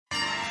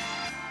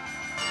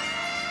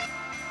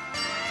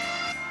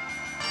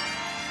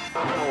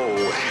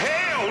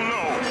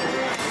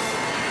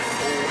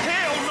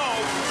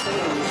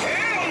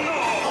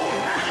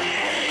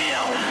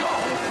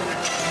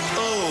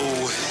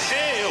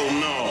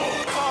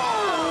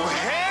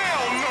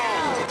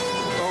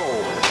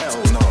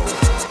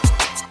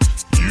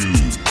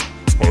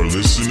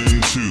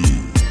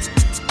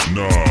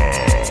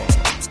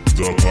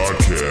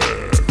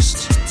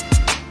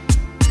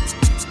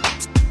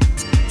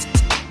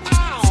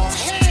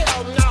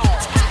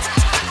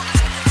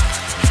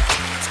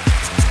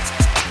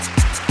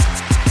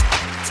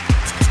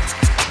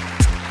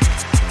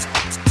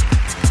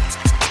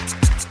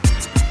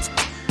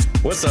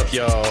up,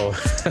 y'all?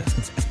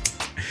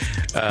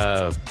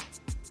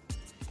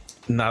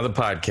 Now the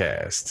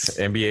podcast,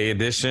 NBA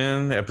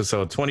edition,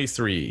 episode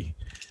 23.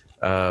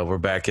 We're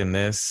back in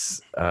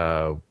this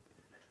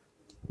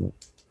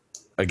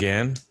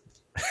again.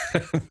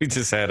 We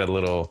just had a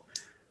little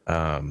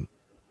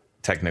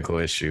technical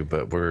issue,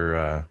 but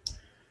we're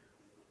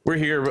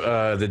here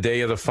the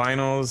day of the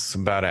finals,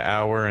 about an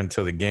hour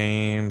until the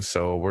game.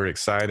 So we're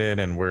excited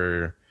and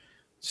we're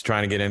just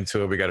trying to get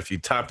into it. We got a few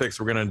topics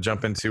we're going to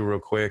jump into real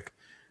quick,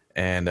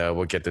 and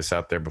we'll get this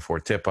out there before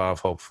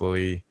tip-off,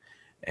 hopefully.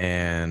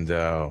 And,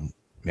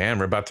 man,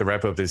 we're about to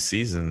wrap up this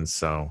season,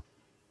 so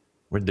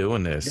we're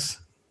doing this.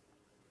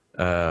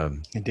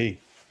 Indeed.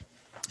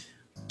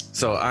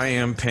 So I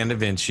am Panda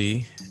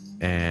Vinci,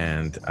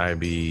 and I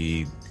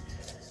be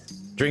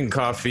drinking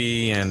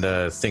coffee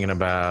and thinking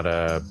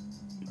about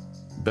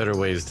better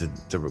ways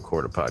to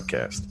record a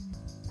podcast.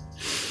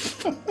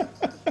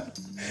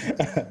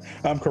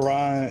 I'm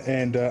Karan,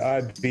 and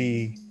I'd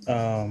be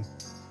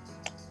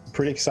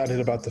pretty excited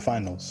about the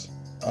finals,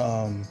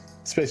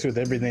 especially with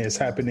everything that's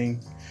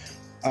happening.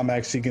 I'm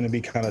actually going to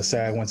be kind of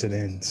sad once it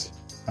ends.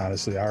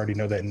 Honestly, I already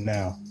know that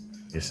now.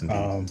 Yes,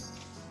 indeed.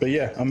 But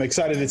yeah, I'm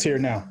excited it's here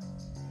now.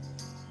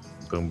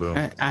 Boom, boom.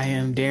 I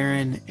am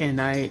Darren, and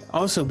I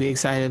also be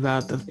excited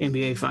about the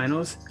NBA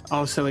Finals.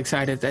 Also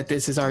excited that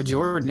this is our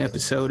Jordan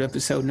episode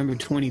number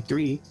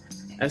 23.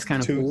 That's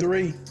kind of cool.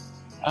 2-3.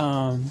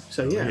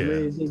 So yeah, I'm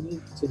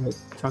ready to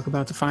talk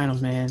about the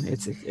finals, man.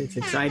 It's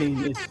exciting.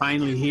 It's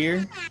finally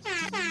here.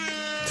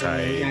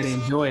 Tight. You gotta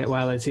enjoy it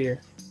while it's here.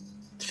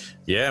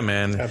 Yeah,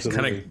 man.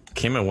 Absolutely. Kind of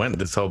came and went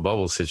this whole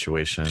bubble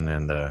situation,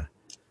 and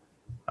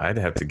I'd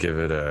have to give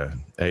it a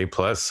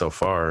A+ so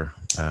far,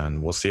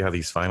 and we'll see how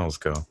these finals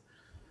go.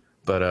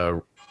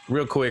 But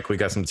real quick, we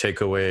got some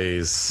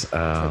takeaways.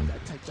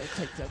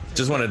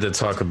 Just wanted to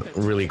talk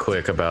really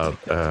quick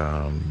about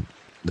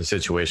the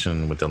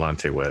situation with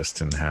Delonte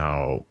West and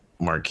how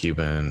Mark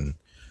Cuban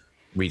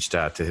reached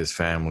out to his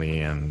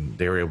family and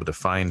they were able to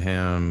find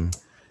him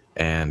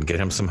and get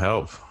him some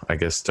help. I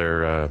guess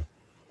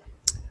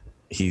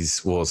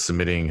he's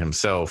submitting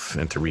himself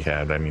into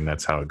rehab. I mean,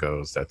 that's how it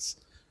goes. That's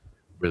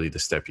really the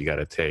step you got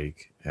to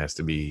take. It has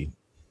to be,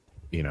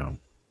 it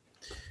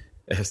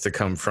has to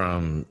come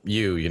from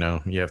you, you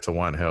have to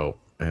want help,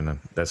 and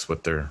that's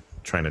what they're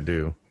trying to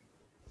do.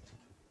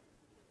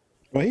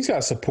 Well, he's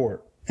got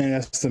support, and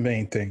that's the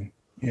main thing.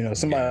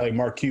 Somebody like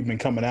Mark Cuban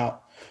coming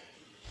out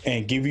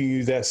and giving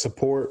you that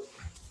support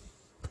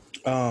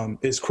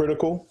is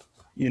critical.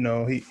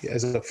 He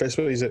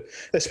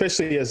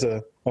especially as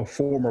a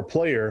former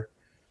player.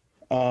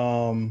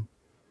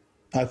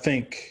 I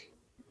think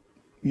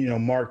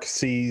Mark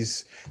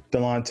sees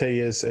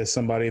Delonte as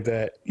somebody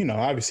that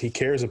obviously he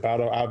cares about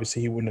it.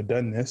 Obviously, he wouldn't have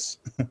done this.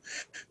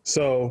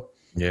 So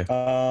yeah.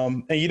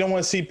 And you don't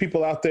want to see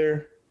people out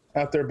there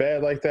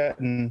bad like that.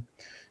 And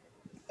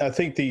I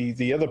think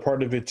the other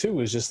part of it too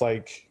is just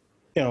like,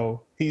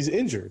 he's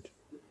injured.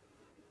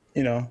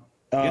 He's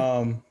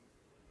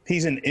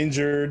an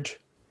injured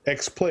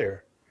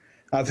ex-player.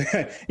 I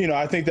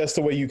think that's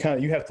the way you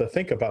have to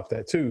think about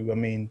that too. I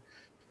mean,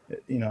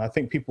 I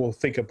think people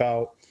think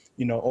about,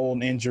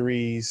 old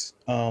injuries,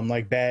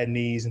 like bad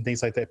knees and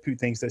things like that,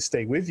 things that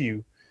stay with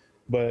you.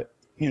 But,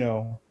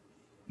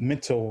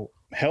 mental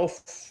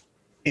health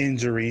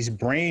injuries,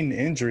 brain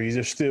injuries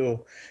are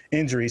still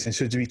injuries and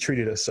should be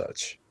treated as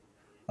such.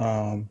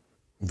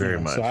 Very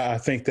much. So I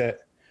think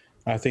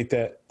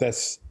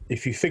that's,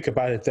 if you think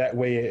about it that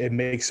way, it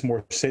makes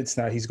more sense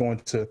now. He's going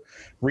to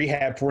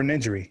rehab for an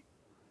injury,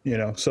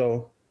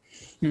 so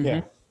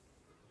yeah.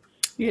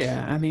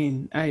 Yeah. I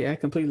mean, I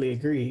completely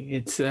agree.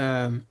 It's,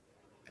 I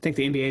think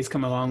the NBA's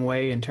come a long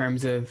way in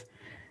terms of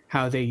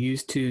how they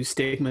used to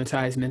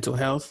stigmatize mental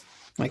health.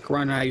 Like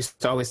Ron and I used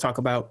to always talk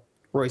about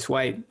Royce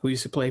White, who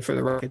used to play for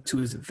the Rockets, who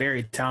was a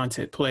very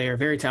talented player,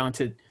 very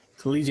talented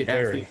collegiate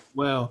athlete.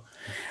 Well,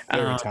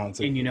 very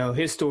talented. And,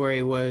 his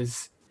story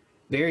was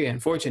very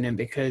unfortunate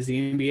because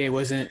the NBA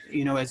wasn't,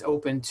 as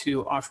open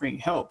to offering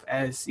help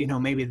as,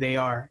 maybe they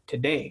are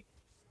today.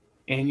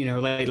 And,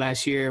 late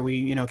last year,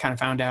 we, kind of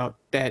found out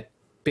that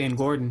Ben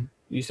Gordon,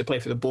 who used to play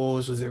for the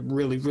Bulls, was a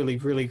really, really,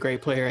 really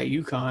great player at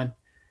UConn,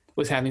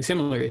 was having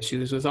similar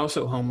issues, was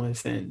also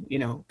homeless, and,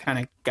 kind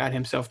of got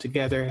himself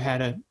together,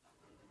 had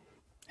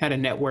a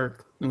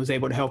network and was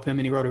able to help him.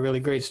 And he wrote a really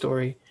great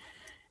story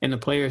in the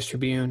Players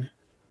Tribune.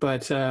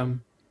 But,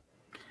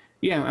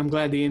 yeah, I'm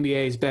glad the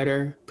NBA is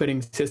better,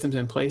 putting systems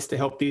in place to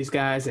help these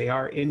guys. They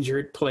are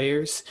injured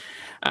players.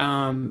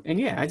 And,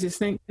 yeah, I just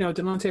think,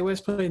 Delonte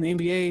West played in the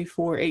NBA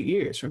for 8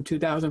 years, from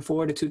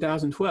 2004 to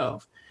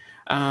 2012.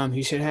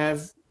 He should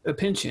have a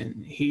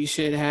pension. He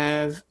should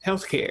have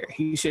health care.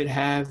 He should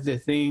have the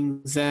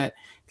things that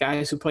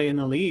guys who play in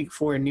the league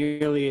for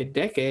nearly a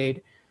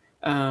decade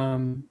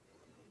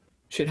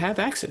should have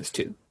access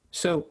to.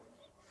 So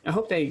I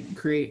hope they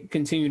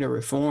continue to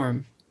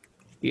reform,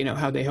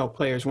 how they help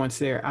players once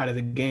they're out of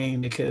the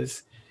game,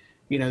 because,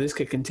 this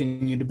could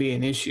continue to be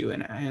an issue.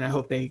 And I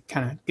hope they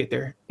kind of get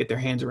their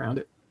hands around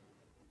it.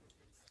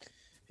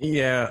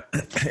 Yeah,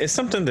 it's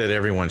something that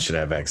everyone should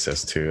have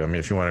access to. I mean,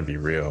 if you want to be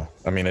real,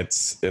 I mean,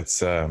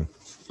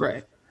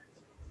 Right.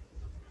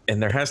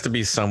 and there has to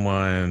be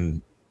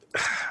someone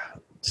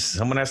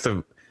has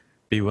to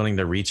be willing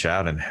to reach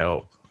out and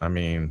help. I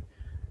mean,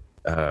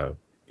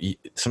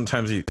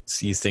 sometimes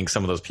you think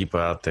some of those people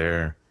out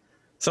there,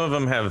 some of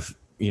them have,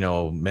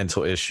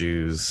 mental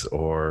issues,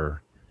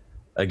 or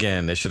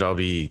again, they should all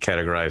be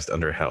categorized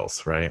under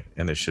health, right?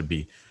 And they should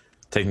be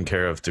taken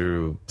care of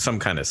through some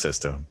kind of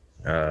system.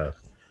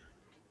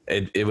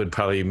 It would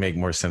probably make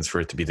more sense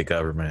for it to be the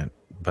government,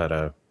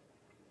 but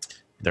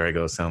there I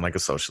go, sound like a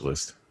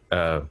socialist.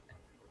 But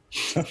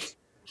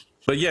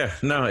yeah,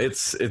 no,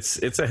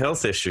 it's a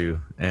health issue,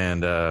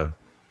 and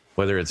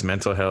whether it's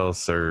mental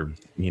health or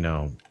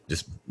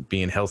just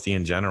being healthy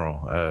in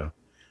general,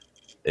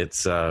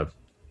 it's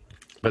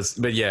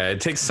but yeah,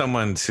 it takes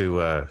someone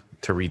to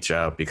reach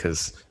out,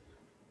 because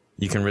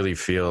you can really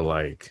feel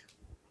like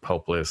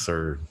hopeless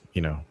or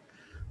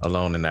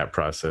alone in that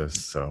process.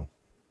 So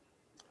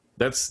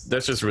that's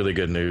just really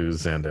good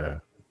news,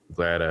 and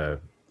glad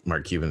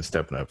Mark Cuban's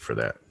stepping up for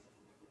that.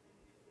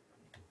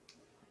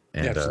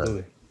 And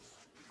Absolutely.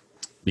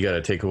 You got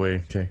a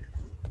takeaway, okay?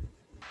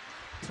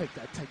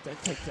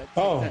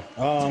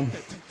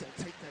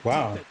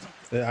 Wow.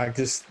 I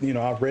just,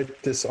 I read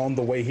this on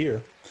the way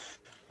here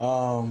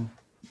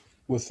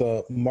with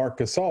Marc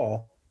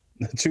Gasol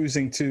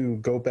choosing to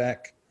go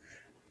back.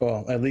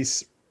 Well, at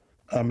least,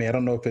 I mean, I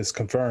don't know if it's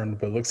confirmed,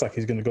 but it looks like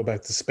he's going to go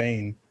back to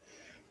Spain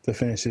to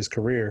finish his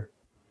career,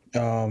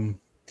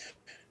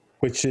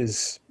 which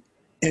is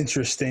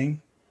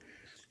interesting.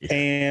 Yeah.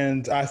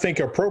 And I think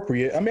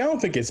appropriate. I mean, I don't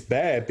think it's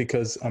bad,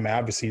 because, I mean,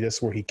 obviously that's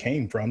where he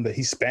came from, that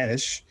he's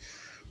Spanish.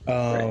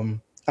 Right.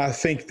 I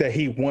think that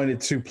he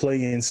wanted to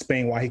play in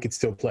Spain while he could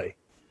still play.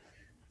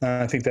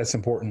 I think that's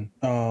important.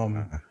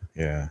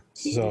 Yeah.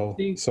 So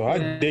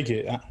I dig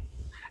it.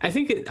 I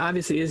think it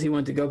obviously is he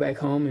wanted to go back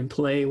home and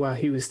play while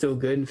he was still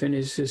good and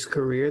finish his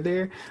career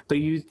there. But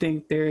you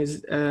think there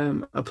is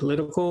a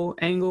political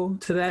angle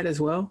to that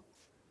as well?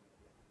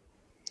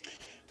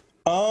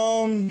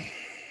 I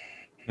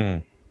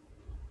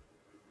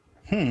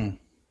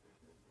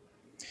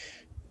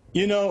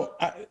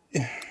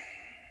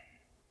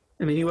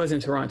mean, he was in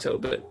Toronto,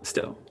 but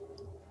still.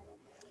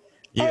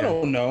 Yeah. I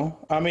don't know.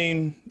 I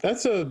mean,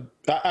 that's what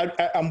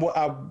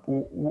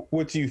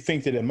do you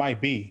think that it might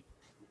be?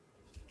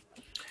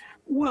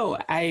 Well,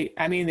 I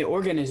mean, the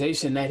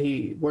organization that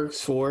he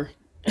works for,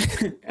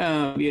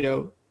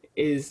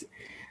 is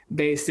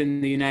based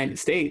in the United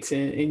States,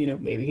 and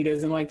maybe he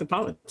doesn't like the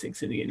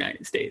politics in the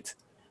United States.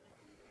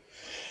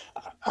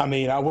 I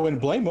mean, I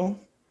wouldn't blame him.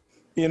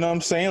 You know what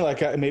I'm saying? Like,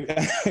 maybe,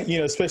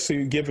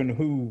 especially given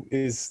who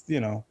is,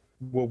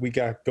 what we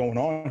got going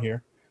on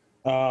here.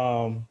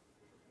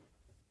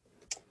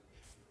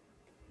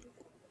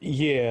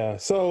 Yeah,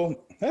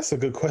 so that's a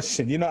good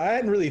question. I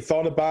hadn't really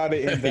thought about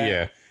it in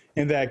that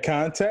in that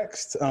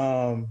context.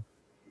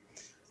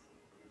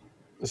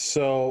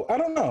 So I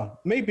don't know.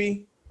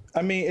 Maybe.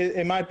 I mean,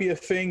 it might be a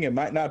thing. It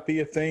might not be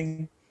a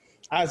thing.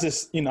 I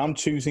just, I'm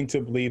choosing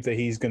to believe that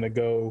he's going to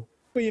go.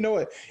 But you know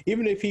what?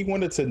 Even if he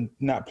wanted to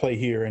not play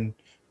here and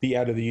be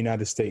out of the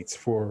United States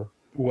for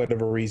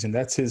whatever reason,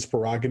 that's his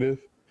prerogative.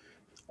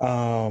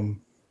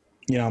 I'm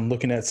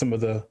looking at some of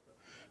the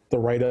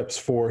write-ups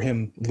for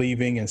him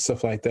leaving and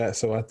stuff like that.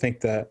 So I think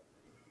that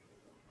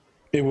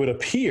it would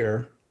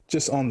appear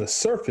just on the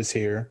surface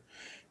here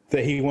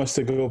that he wants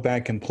to go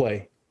back and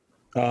play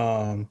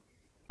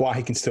while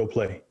he can still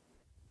play,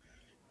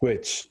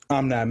 which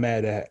I'm not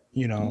mad at,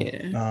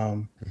 Yeah.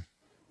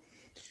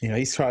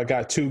 He's probably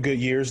got 2 good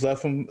years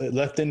left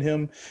in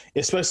him,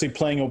 especially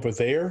playing over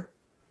there.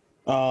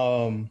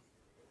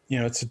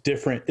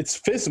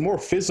 It's more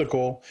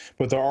physical,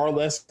 but there are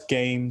less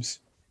games.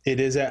 It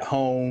is at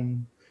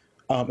home.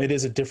 It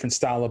is a different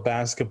style of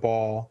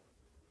basketball.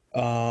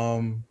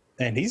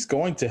 And he's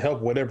going to help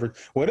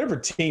whatever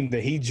team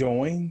that he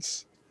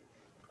joins.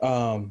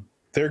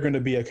 They're going to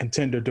be a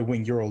contender to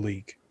win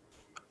EuroLeague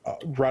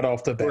right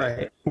off the bat.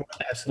 Right.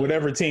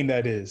 Whatever team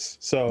that is.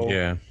 So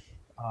yeah.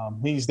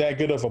 He's that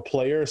good of a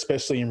player,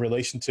 especially in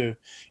relation to,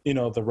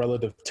 the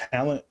relative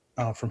talent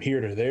from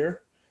here to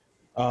there.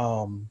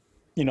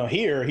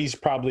 Here he's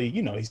probably,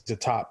 he's the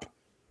top,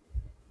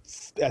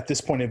 at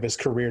this point of his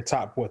career,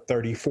 top,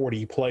 30,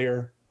 40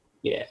 player.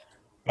 Yeah.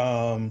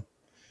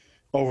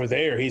 Over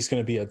there, he's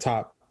going to be a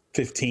top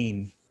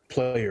 15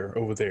 player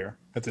over there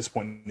at this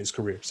point in his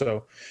career.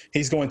 So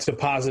he's going to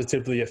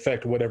positively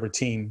affect whatever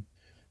team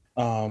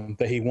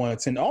that he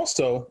wants. And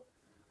also,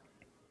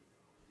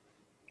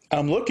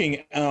 I'm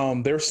looking.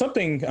 There's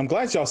something. I'm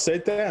glad y'all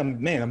said that.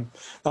 I'm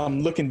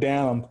looking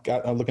down.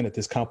 I'm looking at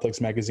this Complex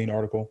magazine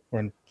article.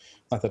 Or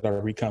not that I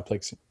read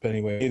Complex, but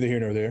anyway, neither here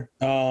nor there.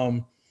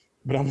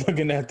 But I'm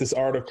looking at this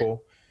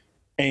article,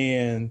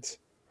 and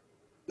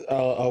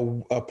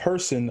a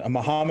person, a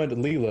Muhammad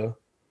Leela,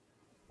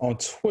 on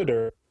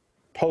Twitter,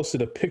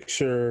 posted a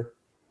picture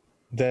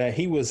that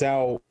he was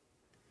out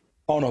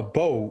on a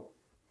boat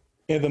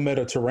in the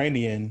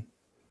Mediterranean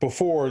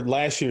before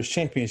last year's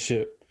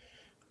championship.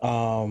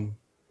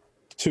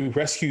 to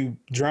rescue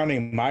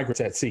drowning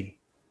migrants at sea.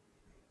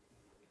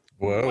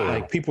 Whoa.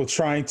 Like people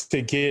trying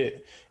to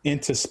get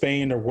into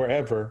Spain or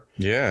wherever,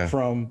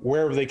 from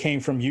wherever they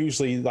came from,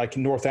 usually like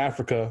North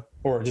Africa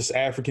or just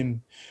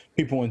African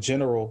people in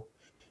general.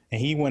 And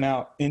he went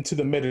out into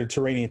the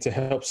Mediterranean to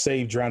help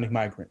save drowning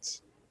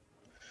migrants.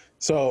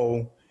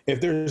 So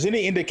if there's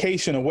any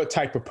indication of what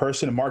type of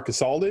person Marc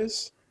Gasol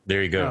is,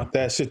 there you go.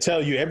 That should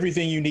tell you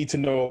everything you need to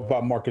know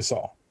about Marc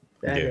Gasol.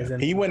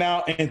 He went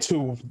out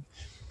into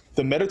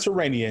the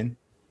Mediterranean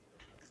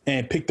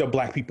and picked up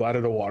black people out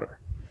of the water.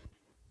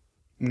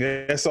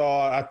 That's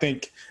all I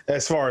think,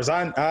 as far as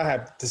I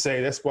have to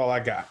say. That's all I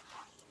got.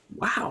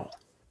 Wow,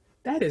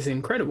 that is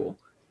incredible.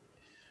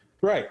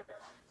 Right.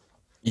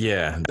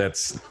 Yeah,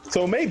 that's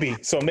so maybe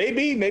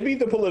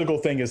the political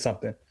thing is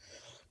something.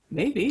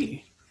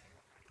 Maybe.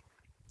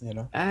 You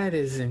know, that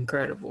is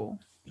incredible.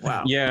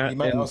 Wow. Yeah, he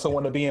might also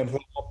want to be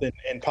involved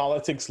in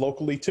politics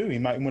locally too. He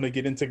might want to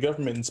get into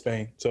government in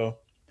Spain. So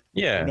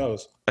yeah, who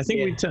knows? I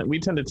think we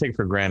tend to take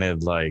for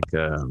granted, like,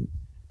 and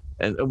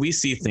we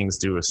see things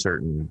through a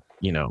certain,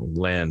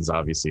 lens,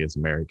 obviously, as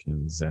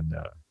Americans. And,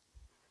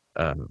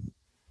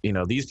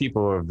 these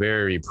people are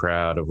very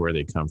proud of where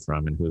they come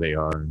from and who they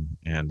are.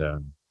 And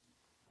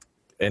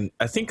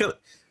I think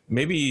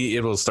maybe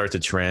it'll start the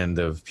trend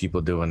of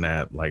people doing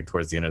that, like,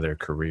 towards the end of their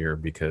career,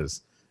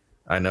 because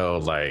I know,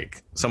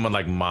 like, someone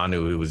like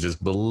Manu, who was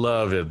just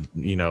beloved,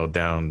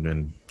 down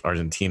in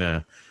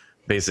Argentina,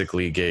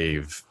 basically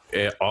gave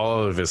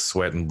all of his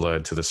sweat and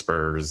blood to the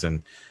Spurs.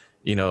 And,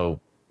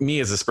 me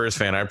as a Spurs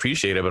fan, I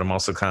appreciate it, but I'm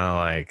also kind of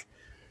like,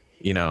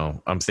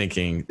 I'm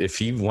thinking if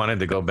he wanted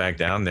to go back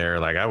down there,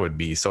 like, I would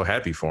be so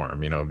happy for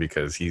him,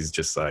 because he's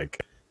just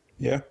like,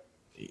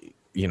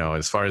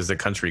 as far as the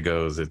country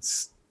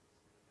goes,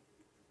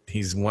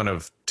 he's one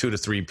of 2 to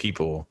 3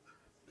 people,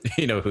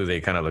 who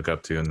they kind of look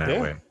up to in that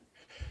way.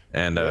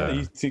 And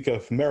you think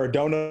of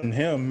Maradona and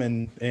him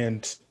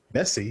and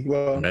Messi.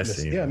 Well,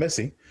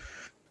 Messi.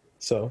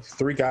 So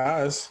 3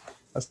 guys.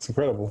 That's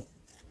incredible.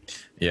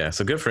 Yeah,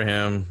 so good for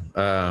him.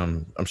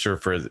 I'm sure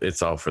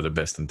it's all for the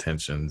best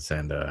intentions,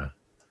 and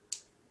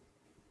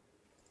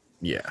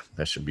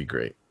that should be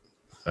great.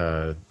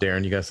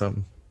 Darren, you got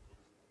something?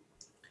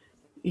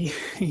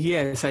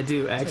 Yes, I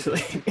do,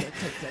 actually.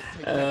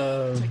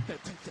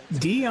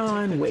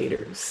 Dion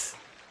Waiters.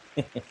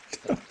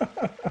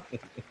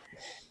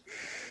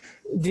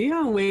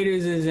 Dion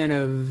Waiters is in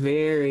a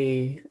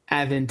very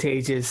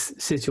advantageous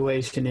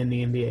situation in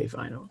the NBA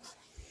Finals.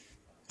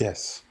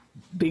 Yes.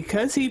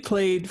 Because he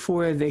played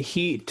for the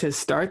Heat to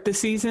start the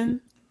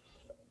season,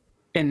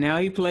 and now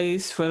he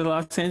plays for the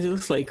Los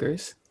Angeles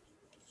Lakers,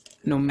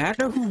 no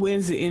matter who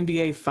wins the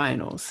NBA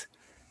Finals,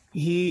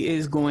 he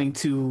is going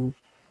to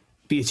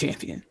be a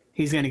champion.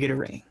 He's going to get a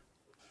ring.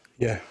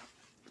 Yeah.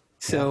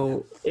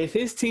 So if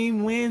his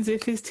team wins,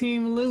 if his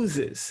team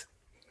loses,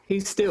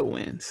 he still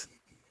wins.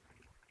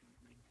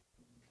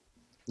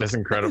 That's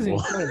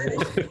incredible.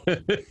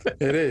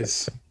 It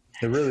is.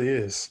 It really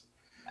is.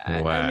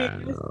 Wow. I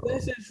mean,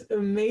 that's just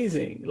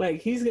amazing.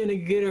 Like, he's going to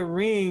get a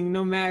ring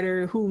no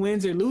matter who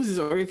wins or loses,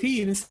 or if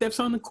he even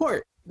steps on the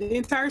court the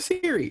entire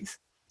series.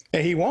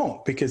 And he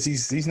won't, because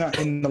he's not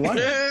in the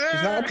lineup.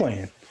 He's not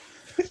playing.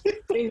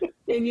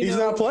 And he's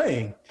not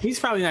playing. He's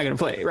probably not going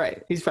to play,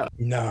 right? He's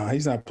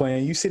not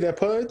playing. You see that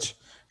Pudge?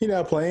 He's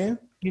not playing.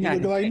 He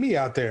look like me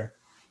out there.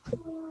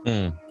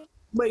 Mm.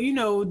 But,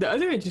 the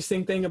other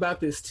interesting thing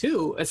about this,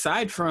 too,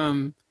 aside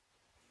from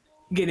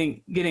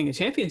getting a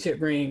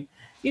championship ring,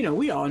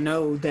 we all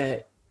know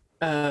that,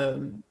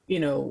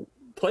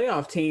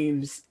 playoff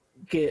teams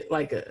get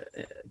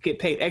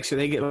paid extra.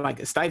 They get like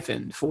a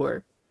stipend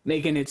for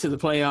making it to the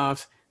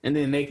playoffs and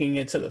then making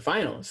it to the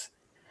finals.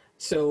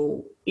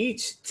 So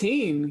each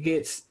team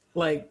gets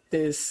like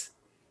this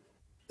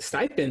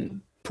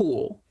stipend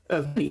pool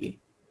of money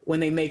when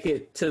they make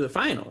it to the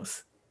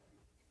finals.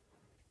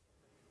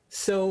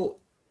 So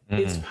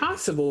it's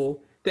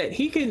possible that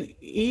he can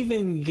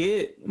even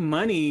get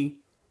money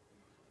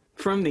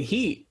from the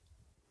Heat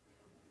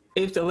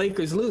if the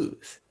Lakers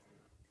lose.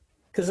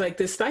 Because like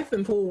the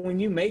stipend pool, when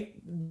you make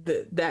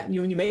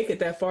when you make it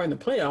that far in the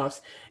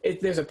playoffs,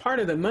 there's a part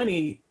of the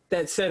money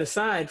that's set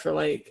aside for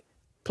like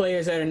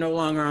players that are no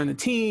longer on the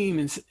team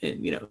and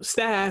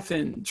staff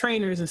and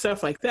trainers and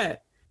stuff like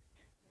that.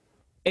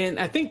 And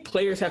I think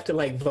players have to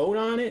like vote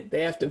on it.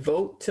 They have to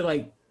vote to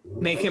like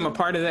make him a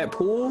part of that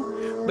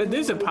pool. But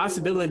there's a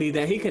possibility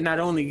that he can not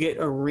only get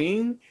a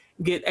ring,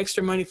 get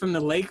extra money from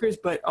the Lakers,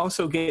 but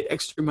also get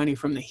extra money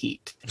from the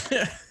Heat.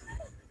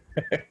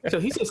 So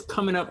he's just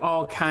coming up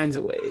all kinds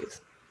of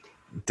ways.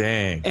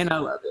 Dang. And I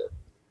love it.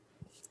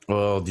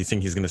 Well, do you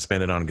think he's going to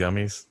spend it on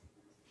gummies?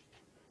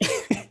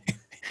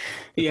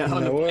 Yeah,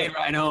 on the plane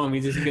ride home,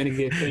 he's just going to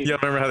get paid. You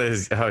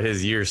remember how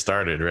his year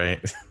started, right?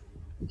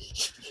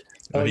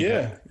 Oh, he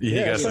yeah.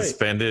 got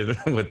suspended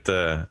with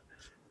the...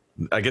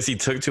 I guess he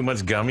took too much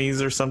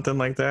gummies or something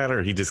like that,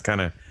 or he just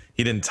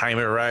he didn't time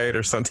it right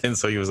or something,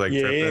 so he was like...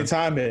 Yeah, he didn't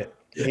time it.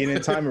 He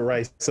didn't time it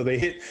right, so they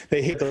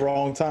hit the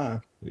wrong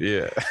time.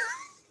 Yeah.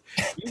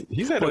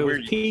 He's had a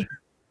weird,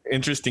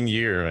 interesting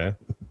year, man.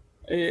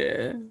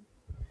 Yeah.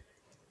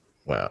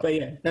 Wow. But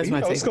yeah, that's my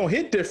It's take. gonna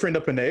hit different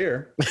up in the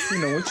air.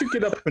 Once you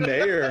get up in the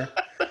air,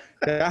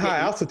 that high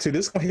altitude,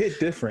 it's gonna hit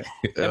different.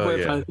 That Oh, boy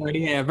yeah. probably thought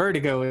he had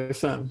vertigo or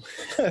something.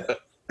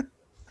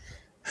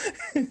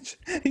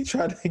 he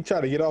tried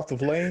to get off the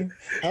plane.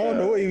 I don't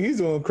know what he was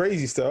doing,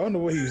 crazy stuff. I don't know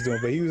what he was doing,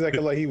 but he was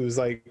acting like he was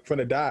like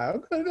gonna die.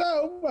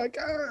 Oh my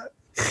god!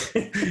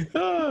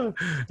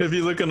 If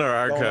you look in our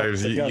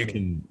archives, the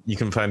you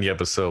can find the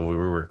episode where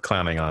we were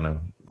clowning on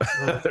him,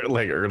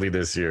 like early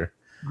this year.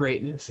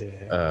 Greatness.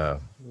 Yeah.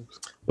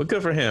 Well,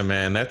 good for him,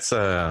 man. That's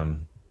a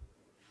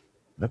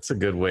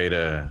good way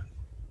to,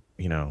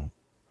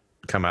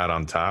 come out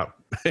on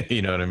top.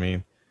 You know what I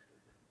mean?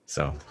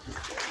 So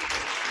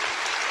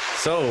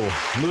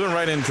moving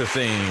right into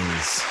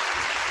things.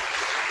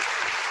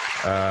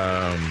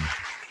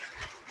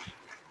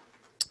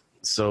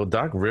 So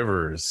Doc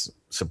Rivers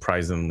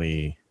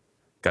surprisingly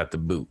got the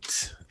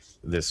boot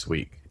this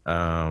week.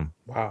 Wow.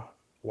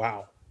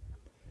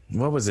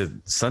 What was it,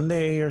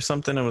 Sunday or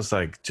something? It was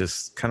like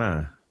just kind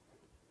of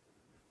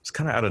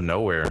out of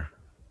nowhere.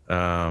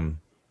 And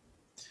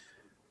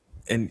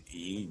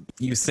you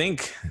would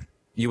think,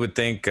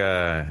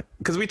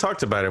 because we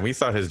talked about it, we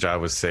thought his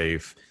job was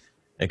safe.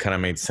 It kind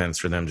of made sense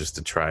for them just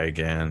to try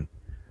again.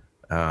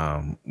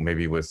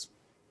 Maybe with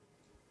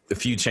a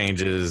few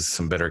changes,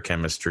 some better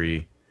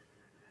chemistry,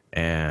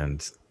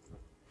 and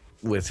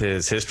with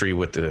his history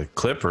with the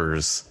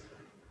Clippers,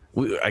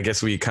 I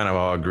guess we kind of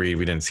all agreed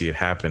we didn't see it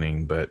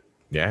happening, but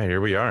yeah,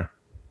 here we are.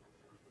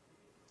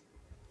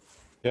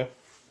 Yeah.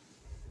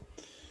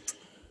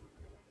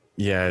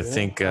 Yeah, I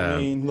think.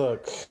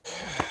 Look.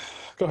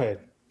 Go ahead.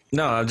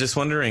 No, I'm just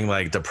wondering,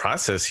 like, the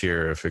process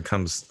here. If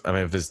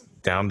it's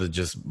down to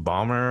just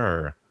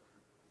Ballmer,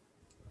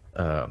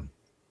 or.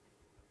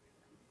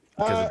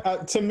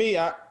 To me,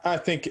 I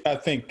think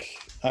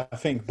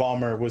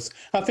Ballmer was.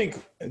 I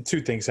think two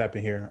things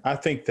happened here. I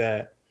think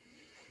that.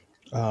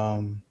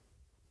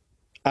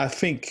 I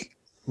think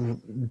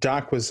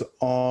Doc was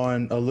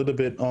on a little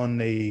bit on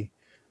a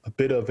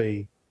bit of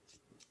a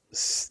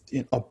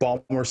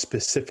Ballmer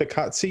specific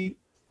hot seat,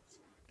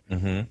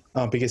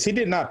 because he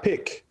did not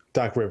pick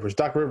Doc Rivers.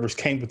 Doc Rivers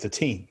came with the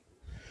team.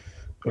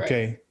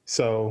 Okay, right.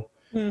 So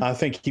I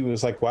think he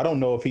was like, well, I don't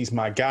know if he's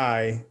my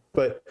guy,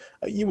 but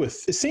it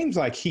seems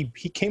like he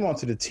came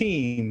onto the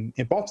team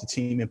and bought the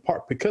team in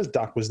part because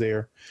Doc was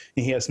there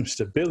and he had some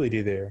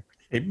stability there.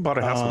 He bought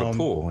a house with a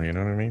pool, you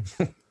know what I mean?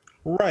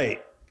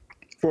 Right.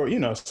 So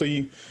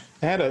you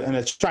had an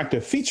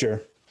attractive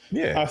feature.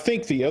 Yeah. I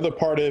think the other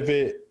part of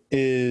it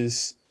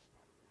is,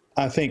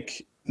 I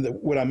think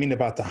what I mean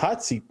about the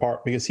hot seat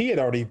part, because he had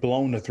already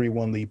blown a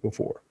 3-1 lead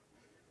before.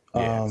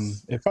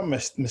 Yes. If I'm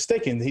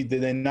mistaken, did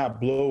they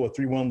not blow a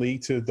 3-1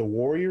 lead to the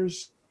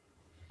Warriors?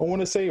 I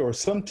want to say, or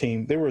some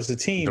team. There was a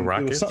team. The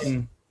Rockets. It was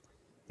something.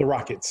 The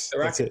Rockets.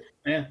 That's it.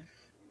 Yeah.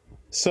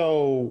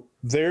 So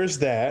there's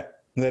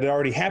that had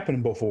already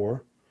happened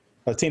before.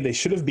 A team they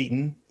should have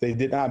beaten, they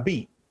did not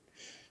beat.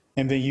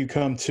 And then you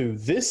come to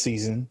this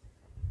season,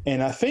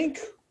 and I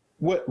think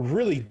what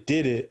really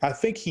did it, I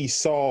think he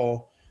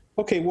saw,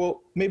 okay,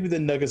 well, maybe the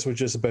Nuggets were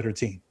just a better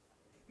team.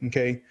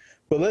 Okay.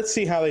 But let's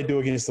see how they do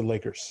against the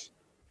Lakers.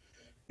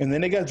 And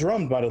then they got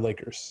drummed by the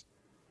Lakers.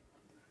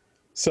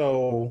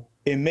 So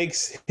it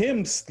makes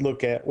him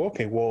look at,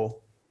 okay,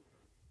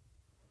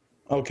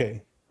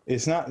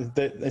 it's not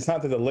that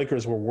the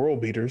Lakers were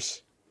world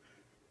beaters.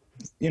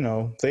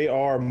 They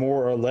are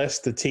more or less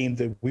the team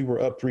that we were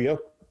up 3-1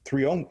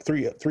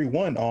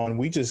 on.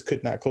 We just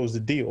could not close the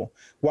deal.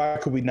 Why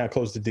could we not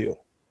close the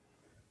deal?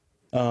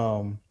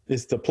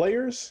 It's the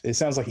players. It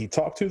sounds like he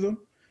talked to them.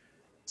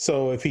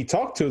 So if he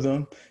talked to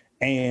them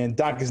and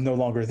Doc is no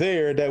longer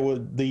there, that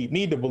would lead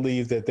me to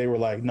believe that they were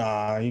like,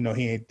 nah, he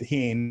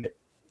ain't.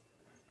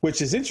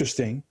 Which is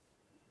interesting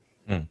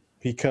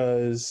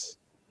because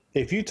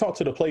if you talk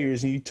to the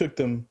players and you took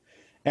them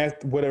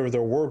at whatever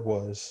their word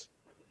was,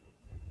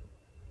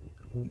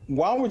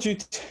 why would you?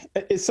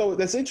 So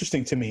that's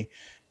interesting to me.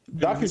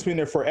 Doc has been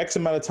there for X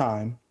amount of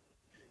time.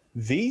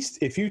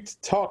 If you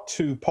talk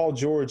to Paul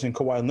George and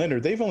Kawhi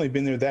Leonard, they've only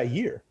been there that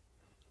year.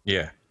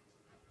 Yeah.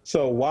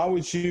 So why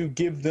would you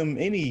give them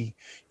any,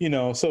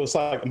 so it's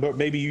like, but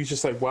maybe you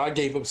just like, well, I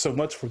gave up so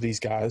much for these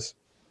guys.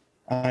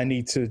 I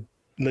need to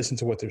listen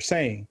to what they're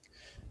saying.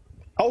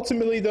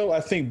 Ultimately, though,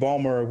 I think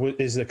Ballmer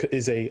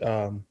is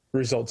a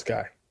results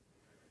guy.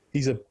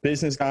 He's a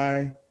business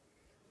guy.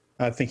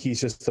 I think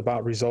he's just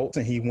about results,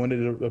 and he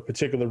wanted a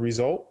particular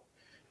result.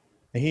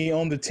 And he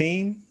owned the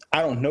team.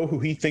 I don't know who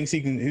he thinks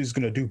who's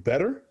going to do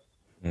better.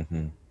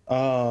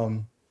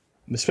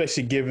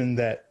 Especially given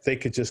that they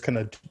could just kind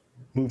of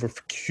move a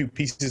few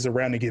pieces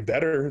around and get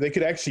better. They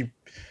could actually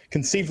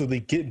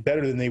conceivably get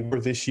better than they were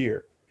this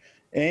year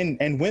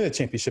and win a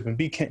championship and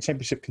be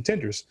championship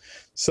contenders.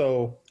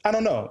 So I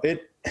don't know.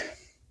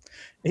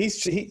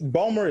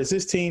 Ballmer is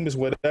his team is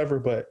whatever,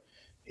 but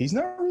he's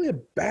not really a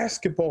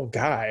basketball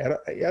guy.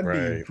 I'd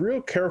be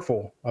real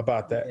careful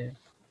about that. Yeah.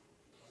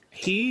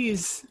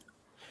 He's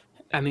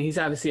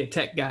obviously a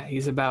tech guy.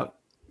 He's about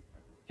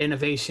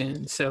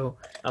innovation. So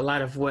a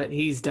lot of what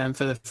he's done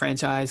for the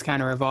franchise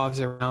kind of revolves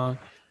around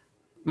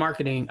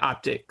marketing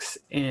optics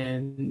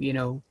and,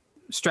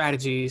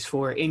 strategies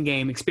for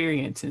in-game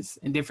experiences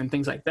and different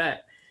things like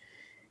that.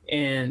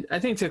 And I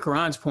think to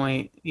Karan's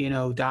point,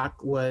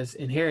 Doc was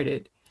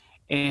inherited.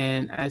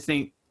 And I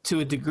think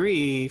to a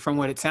degree, from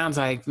what it sounds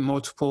like,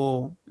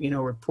 multiple,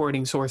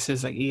 reporting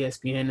sources like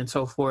ESPN and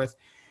so forth,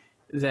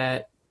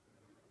 that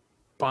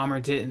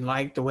Ballmer didn't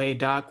like the way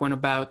Doc went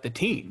about the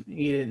team.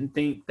 He didn't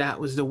think that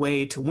was the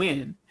way to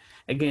win.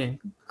 Again,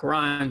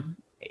 Karan,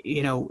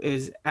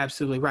 is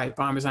absolutely right.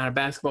 Ballmer's not a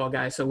basketball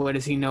guy, so what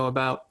does he know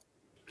about,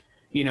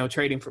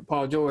 trading for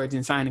Paul George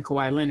and signing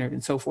Kawhi Leonard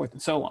and so forth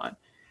and so on?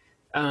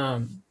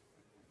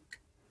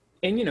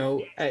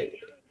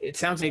 It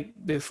sounds like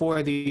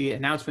before the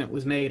announcement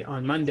was made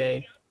on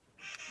Monday,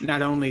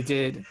 not only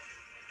did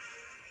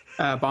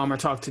Ballmer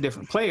talk to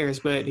different players,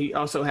 but he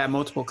also had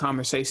multiple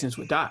conversations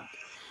with Doc.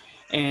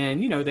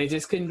 And, they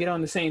just couldn't get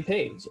on the same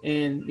page.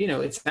 And,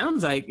 it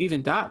sounds like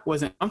even Doc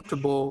wasn't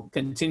comfortable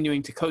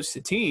continuing to coach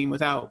the team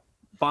without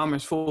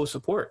Ballmer's full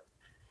support.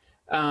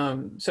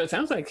 So it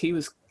sounds like he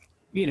was,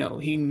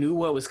 he knew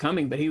what was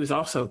coming, but he was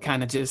also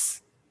kind of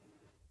just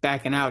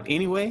backing out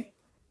anyway,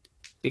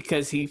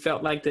 because he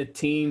felt like the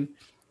team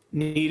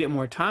needed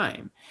more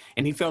time.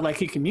 And he felt like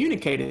he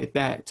communicated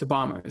that to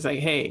Ballmer. It's like,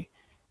 hey,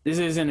 this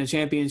isn't a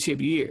championship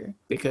year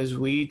because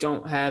we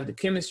don't have the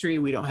chemistry.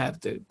 We don't have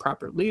the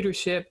proper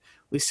leadership.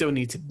 We still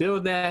need to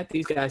build that.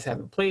 These guys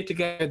haven't played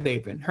together.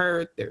 They've been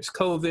hurt. There's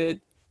COVID.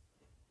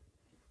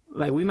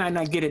 Like, we might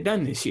not get it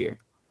done this year.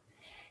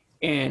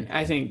 And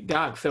I think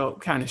Doc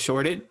felt kind of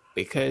shorted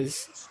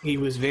because he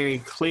was very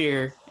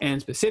clear and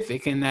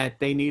specific in that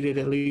they needed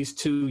at least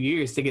 2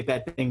 years to get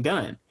that thing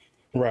done.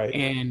 Right.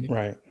 And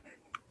right.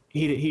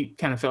 He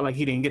kind of felt like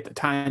he didn't get the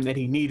time that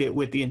he needed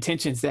with the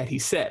intentions that he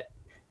set.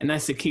 And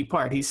that's the key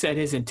part. He set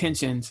his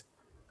intentions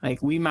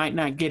like, we might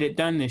not get it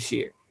done this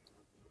year.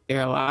 There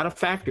are a lot of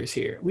factors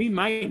here. We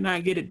might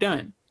not get it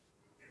done.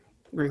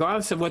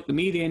 Regardless of what the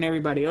media and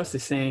everybody else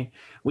is saying,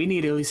 we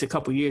need at least a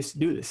couple years to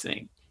do this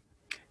thing.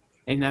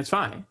 And that's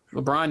fine.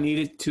 LeBron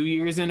needed 2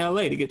 years in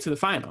LA to get to the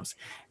finals.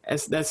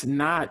 That's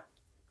not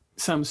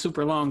some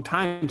super long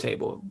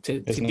timetable to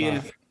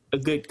give a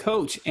good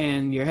coach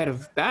and your head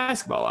of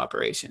basketball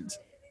operations.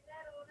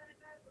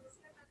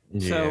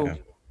 Yeah. So,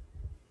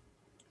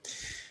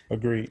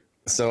 agreed.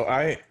 So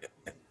I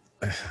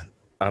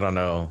don't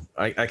know.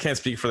 I can't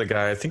speak for the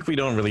guy. I think we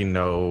don't really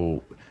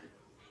know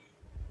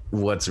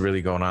what's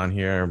really going on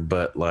here,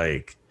 but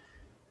like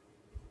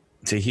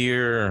to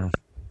hear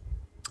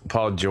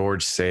Paul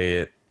George say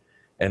it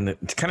and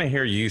to kind of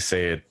hear you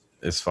say it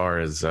as far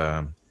as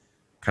kind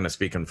of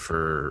speaking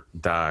for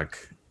Doc,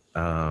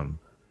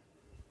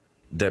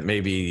 that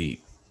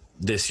maybe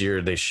this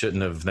year they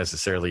shouldn't have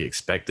necessarily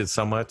expected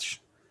so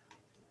much.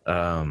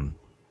 I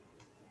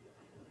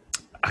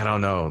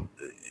don't know.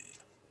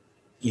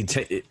 You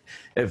take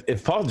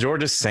if Paul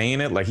George is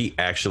saying it like he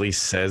actually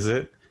says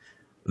it,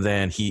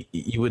 then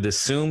you would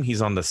assume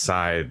he's on the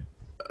side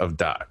of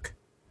Doc.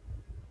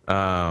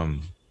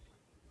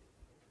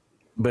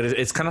 But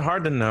it's kind of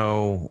hard to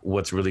know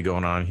what's really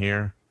going on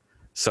here.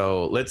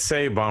 So let's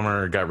say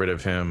Ballmer got rid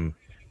of him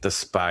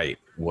despite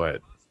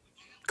what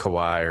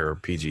Kawhi or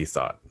PG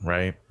thought,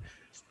 right?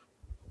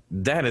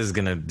 That is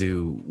going to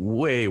do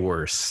way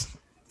worse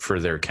for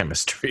their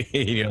chemistry.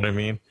 You know what I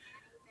mean?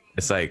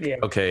 It's like,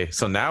 okay,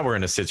 so now we're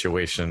in a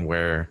situation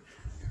where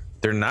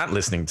they're not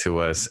listening to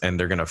us and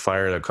they're going to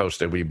fire the coach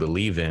that we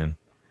believe in.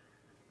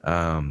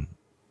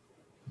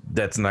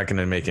 That's not going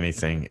to make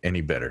anything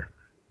any better.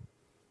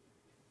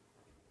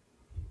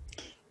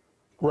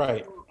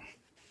 Right.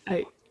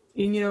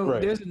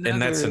 there's another, in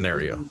that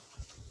scenario.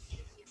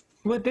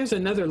 But there's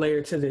another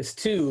layer to this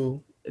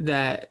too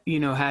that,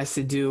 has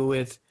to do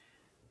with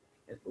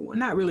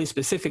not really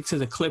specific to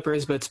the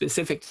Clippers, but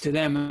specific to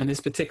them in this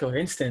particular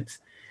instance.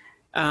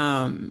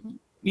 And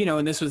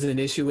this was an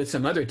issue with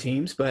some other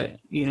teams, but,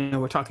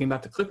 we're talking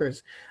about the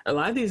Clippers. A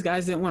lot of these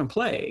guys didn't want to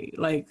play,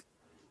 like,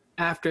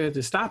 after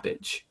the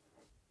stoppage.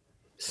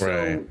 So,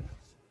 right.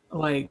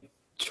 Like,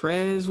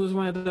 Trez was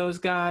one of those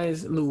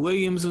guys. Lou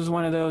Williams was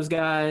one of those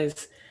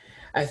guys.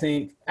 I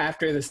think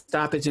after the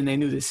stoppage and they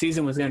knew the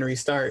season was going to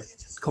restart,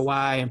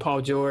 Kawhi and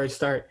Paul George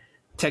start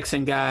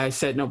texting guys,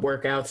 setting up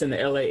workouts in the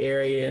LA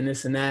area and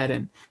this and that.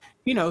 And,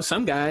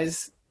 some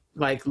guys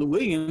like Lou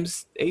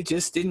Williams, they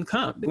just didn't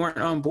come. They weren't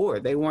on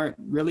board. They weren't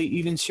really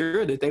even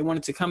sure that they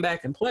wanted to come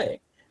back and play.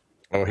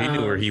 Oh, he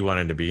knew where he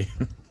wanted to be.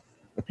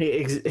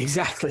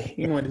 Exactly.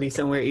 He wanted to be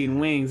somewhere eating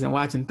wings and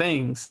watching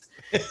things.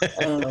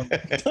 But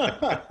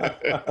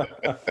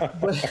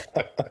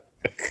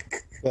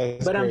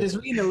I'm just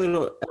reading a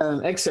little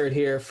excerpt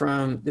here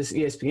from this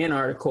ESPN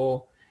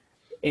article,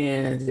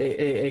 and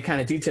it kind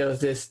of details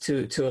this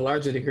to a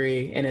larger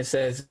degree. And it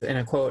says, and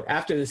I quote,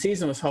 after the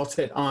season was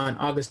halted on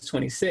August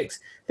 26th,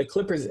 the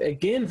Clippers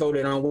again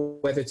voted on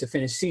whether to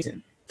finish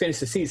the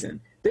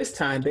season. This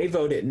time they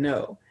voted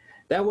no.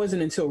 That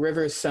wasn't until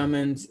Rivers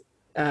summoned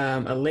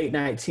a late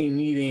night team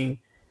meeting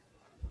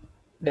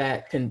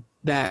that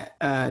that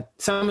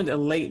summoned a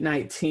late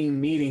night team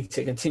meeting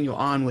to continue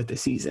on with the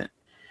season.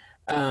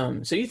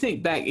 So you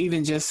think back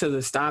even just to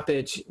the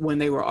stoppage when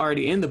they were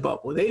already in the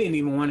bubble, they didn't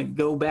even want to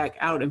go back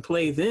out and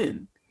play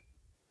then.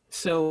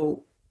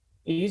 So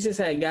you just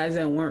had guys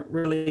that weren't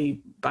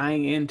really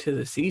buying into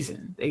the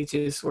season. They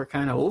just were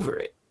kind of over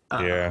it.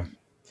 Yeah.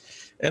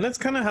 And that's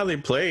kind of how they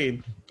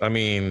played. I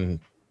mean,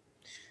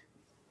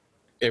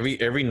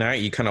 every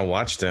night you kind of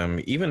watch them,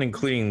 even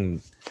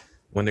including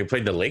when they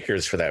played the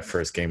Lakers for that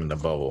first game in the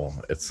bubble.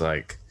 It's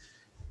like,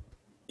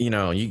 you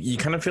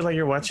kind of feel like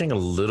you're watching a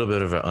little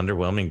bit of an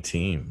underwhelming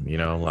team,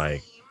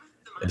 like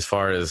as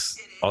far as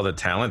all the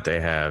talent they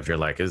have, you're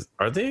like,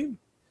 are they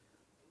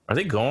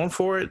going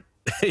for it?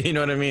 You know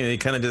what I mean? They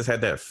kind of just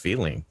had that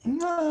feeling.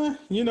 Nah,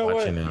 you know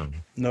what? Them.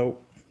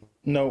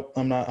 Nope,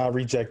 I'm not. I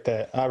reject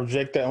that. I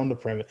reject that on the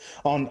premise,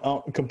 on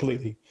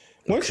completely.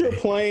 Once you're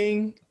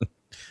playing,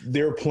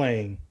 they're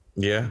playing.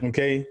 Yeah.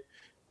 Okay.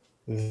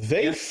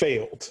 They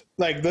failed.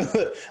 I'm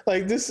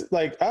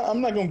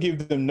not gonna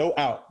give them no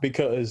out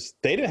because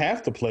they didn't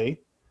have to play,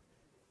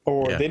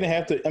 or they didn't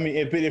have to. I mean,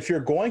 if you're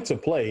going to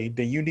play,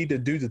 then you need to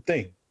do the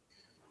thing.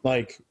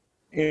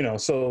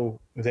 So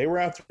they were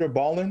out there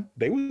balling.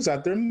 They was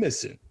out there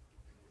missing.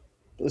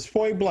 It's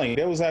point blank.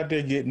 They was out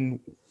there getting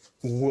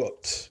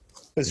whooped,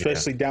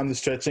 especially down the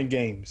stretch in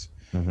games.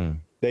 Mm-hmm.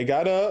 They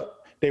got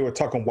up. They were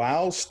talking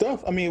wild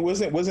stuff. I mean,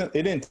 it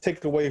didn't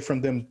take away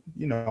from them,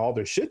 all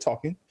their shit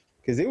talking,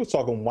 because they was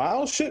talking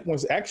wild shit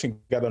once action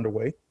got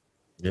underway.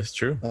 That's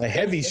true.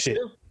 Heavy shit.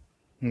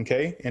 True.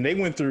 Okay, and they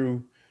went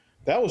through.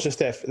 That was just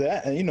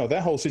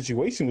that whole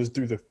situation was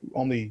through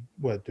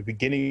the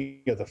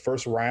beginning of the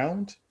first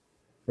round.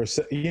 Or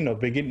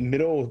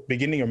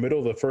beginning or middle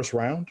of the first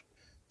round.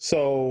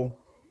 So,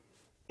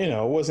 it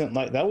wasn't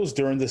like that was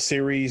during the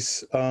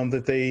series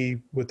that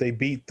they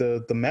beat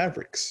the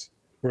Mavericks,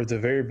 or at the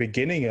very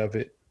beginning of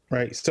it,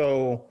 right?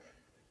 So,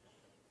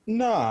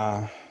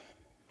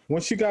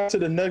 once you got to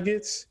the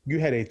Nuggets, you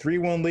had a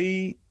 3-1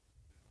 lead.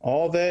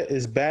 All that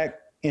is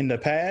back in the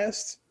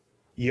past.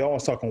 Y'all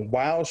was talking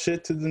wild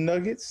shit to the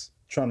Nuggets,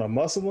 trying to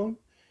muscle them,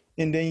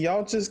 and then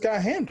y'all just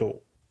got handled.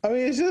 I mean,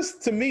 it's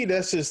just, to me,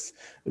 that's just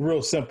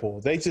real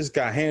simple. They just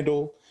got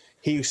handled.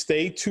 He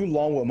stayed too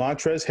long with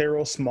Montrezl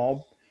Harrell,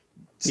 small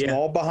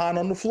behind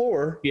on the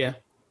floor. Yeah.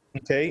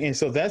 Okay, and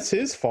so that's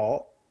his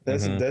fault.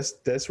 That's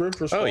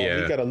Rivers' fault.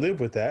 Yeah. He got to live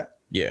with that.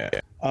 Yeah.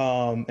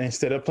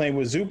 Instead of playing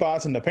with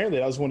Zubac, and apparently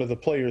that was one of the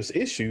players'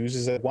 issues,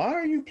 is that why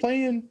are you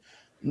playing,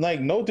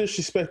 no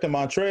disrespect to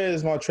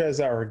Montrezl?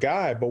 Montrezl our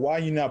guy, but why are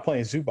you not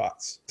playing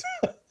Zubac?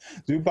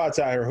 Zubac's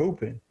out here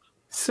hooping.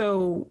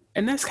 So,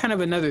 and that's kind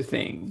of another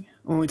thing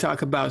when we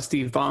talk about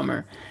Steve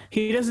Ballmer.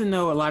 He doesn't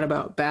know a lot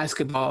about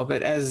basketball,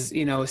 but as,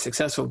 a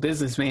successful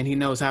businessman, he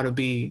knows how to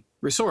be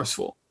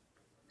resourceful.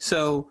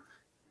 So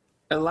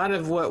a lot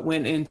of what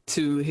went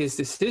into his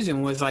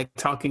decision was like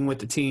talking with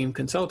the team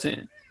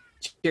consultant,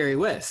 Jerry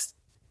West.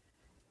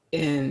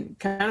 And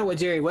kind of what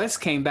Jerry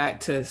West came back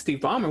to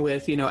Steve Ballmer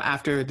with,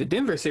 after the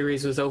Denver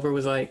series was over,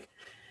 was like,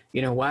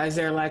 why is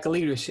there a lack of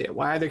leadership?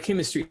 Why are there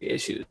chemistry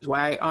issues?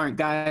 Why aren't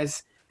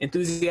guys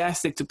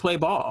enthusiastic to play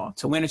ball,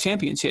 to win a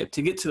championship,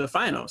 to get to the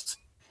finals?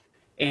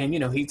 And,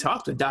 he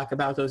talked to Doc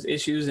about those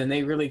issues, and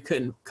they really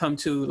couldn't come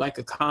to like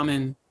a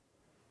common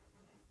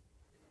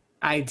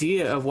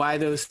idea of why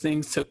those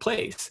things took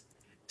place.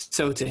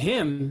 So to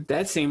him,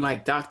 that seemed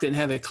like Doc didn't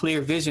have a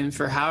clear vision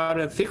for how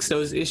to fix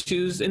those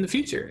issues in the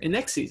future, in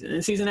next season,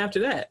 and season after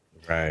that.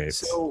 Right.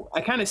 So I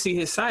kind of see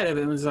his side of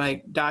it. It was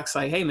like, Doc's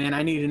like, hey man,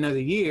 I need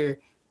another year.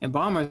 And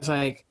Ballmer's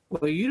like,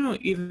 well, you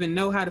don't even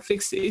know how to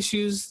fix the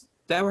issues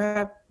that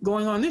were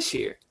going on this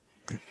year.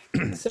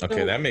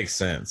 Okay, that makes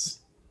sense.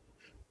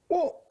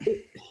 Well,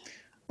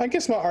 I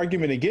guess my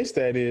argument against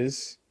that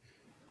is,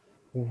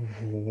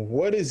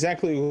 what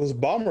exactly was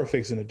Ballmer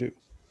fixing to do?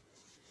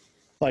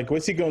 Like,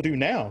 what's he going to do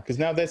now? Because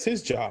now that's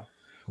his job.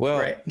 Well,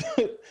 right.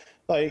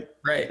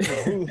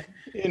 So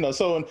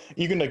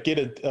you're going to get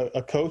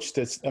a coach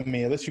that's,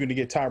 unless you're going to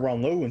get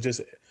Tyronn Lue and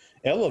just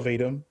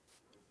elevate him,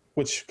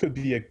 which could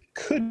be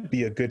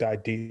a good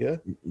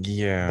idea.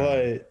 Yeah.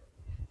 But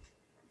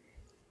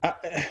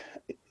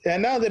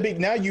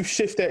now you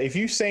shift that. If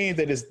you're saying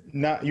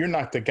that you're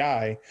not the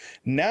guy,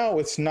 now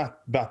it's not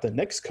about the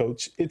next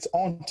coach. It's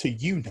on to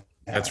you now.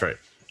 That's right.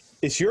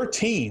 It's your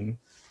team.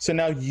 So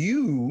now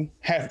you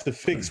have to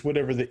fix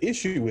whatever the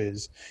issue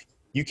is.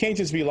 You can't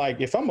just be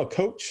like, if I'm a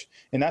coach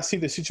and I see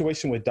the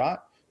situation with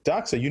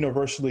Doc's a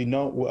universally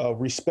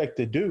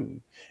respected dude.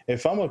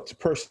 If I'm a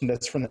person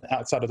that's from the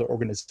outside of the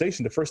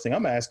organization, the first thing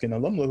I'm asking,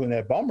 and I'm looking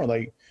at Ballmer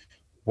like,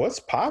 what's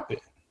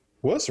popping?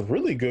 What's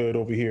really good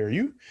over here?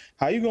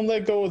 How you gonna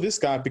let go of this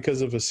guy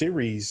because of a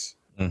series,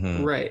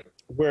 right?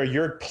 Where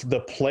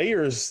the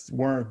players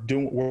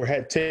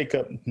had take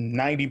up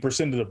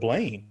 90% of the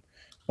blame.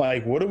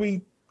 Like, what are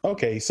we?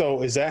 Okay,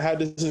 so is that how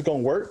this is gonna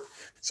work?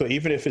 So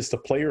even if it's the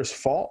player's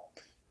fault,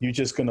 you're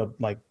just gonna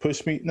like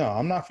push me? No,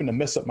 I'm not gonna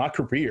mess up my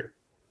career,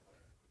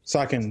 so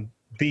I can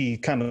be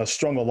kind of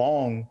strung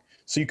along,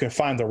 so you can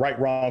find the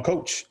wrong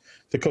coach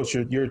to coach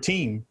your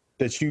team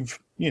that you've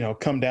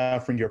come down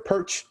from your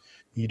perch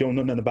you don't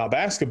know nothing about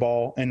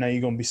basketball, and now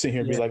you're going to be sitting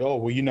here and be like, oh,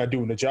 well, you're not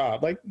doing the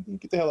job. Like,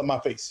 get the hell out of my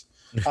face.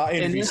 I'll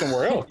interview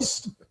somewhere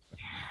else.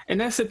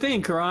 And that's the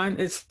thing, Karan.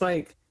 It's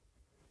like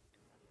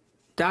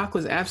Doc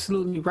was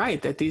absolutely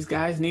right that these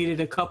guys needed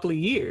a couple of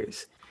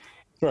years.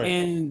 Right.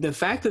 And the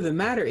fact of the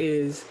matter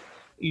is,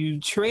 you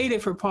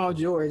traded for Paul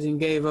George and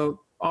gave up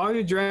all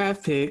your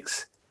draft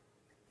picks.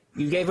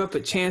 You gave up a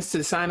chance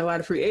to sign a lot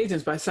of free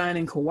agents by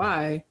signing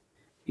Kawhi.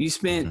 You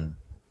spent,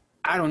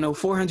 I don't know,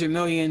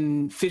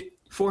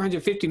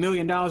 $450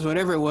 million,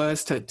 whatever it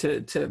was,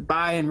 to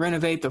buy and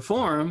renovate the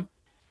Forum.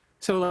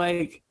 So,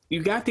 like,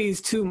 you got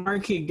these two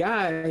marquee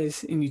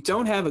guys, and you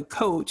don't have a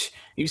coach.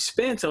 You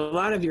spent a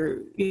lot of your,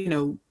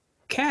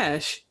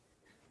 cash.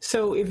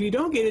 So if you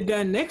don't get it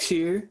done next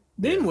year,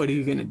 then what are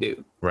you going to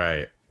do?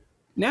 Right.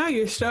 Now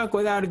you're stuck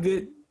without a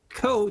good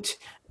coach,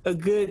 a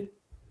good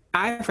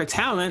eye for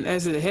talent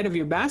as the head of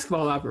your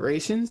basketball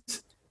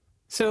operations.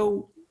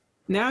 So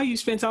now you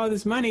spent all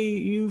this money,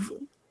 you've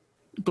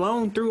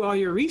blown through all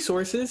your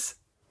resources,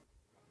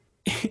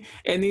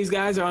 and these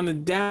guys are on the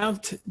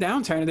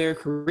downturn of their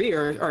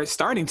career, or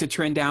starting to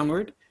trend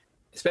downward,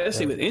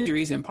 especially with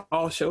injuries and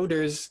Paul's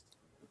shoulders,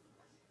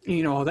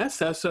 all that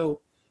stuff.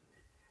 So,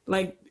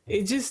 like,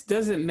 it just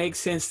doesn't make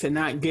sense to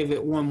not give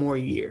it one more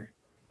year.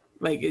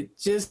 Like, it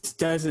just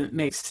doesn't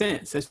make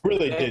sense. It's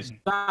really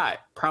didn't.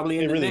 Probably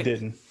in the really next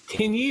didn't.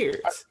 10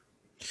 years.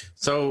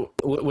 So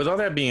with all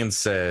that being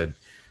said,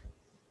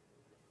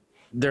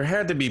 there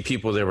had to be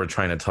people that were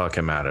trying to talk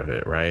him out of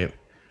it, right?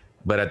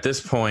 But at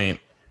this point,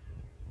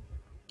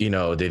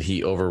 did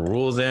he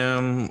overrule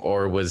them,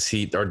 or was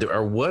he,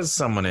 or was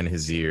someone in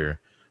his ear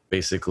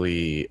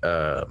basically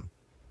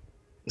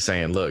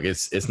saying, "Look,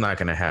 it's not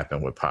going to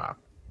happen with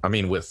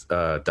with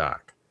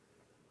Doc."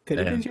 Could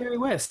have been Jerry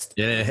West.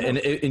 Yeah,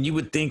 and you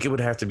would think it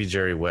would have to be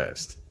Jerry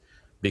West,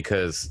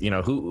 because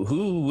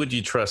who would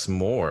you trust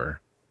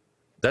more?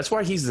 That's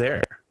why he's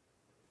there.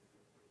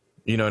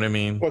 You know what I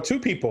mean? Well, two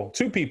people,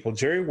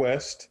 Jerry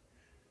West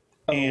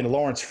and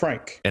Lawrence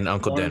Frank and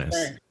Uncle Dennis.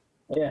 Frank.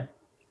 Yeah.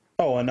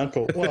 Oh, and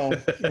Uncle. Well,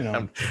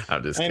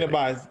 I'm just kidding.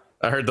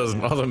 I heard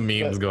all the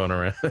memes going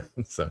around.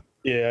 So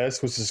yeah,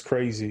 this was just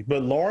crazy.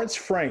 But Lawrence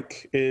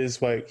Frank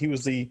is like, he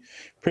was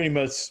pretty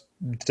much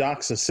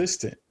Doc's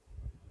assistant.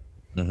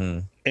 Mm-hmm.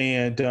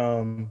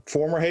 And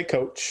former head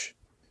coach,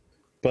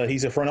 but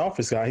he's a front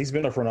office guy. He's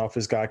been a front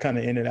office guy, kind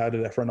of in and out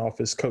of that front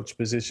office coach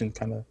position,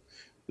 kind of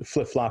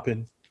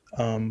flip-flopping.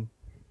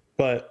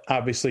 But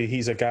obviously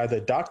he's a guy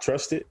that Doc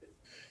trusted.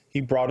 He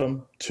brought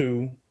him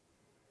to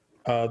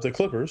the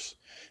Clippers.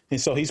 And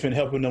so he's been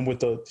helping them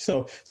with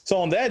so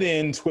on that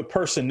end with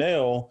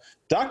personnel,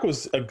 Doc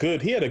was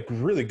he had a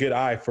really good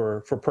eye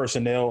for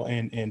personnel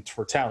and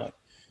for talent.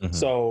 Mm-hmm.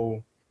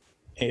 So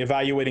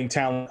evaluating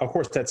talent, of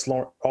course, that's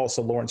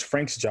also Lawrence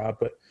Frank's job,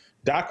 but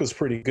Doc was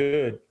pretty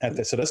good at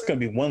that. So that's going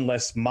to be one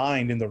less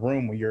mind in the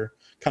room when you're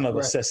kind of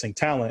assessing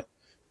talent.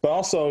 But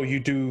also you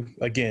do,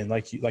 again,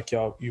 like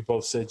you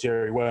both said,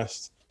 Jerry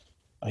West,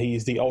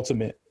 he's the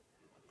ultimate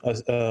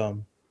as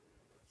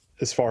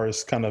far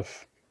as kind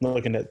of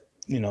looking at,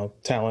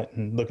 talent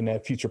and looking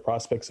at future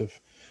prospects of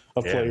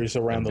players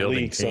around the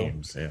league.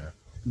 Teams,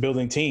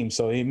 building teams.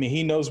 So, I mean,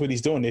 he knows what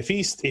he's doing. If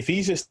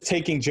he's just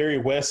taking Jerry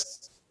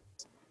West's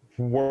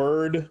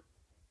word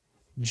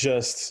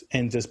just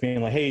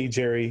being like, hey,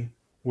 Jerry,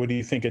 what do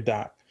you think of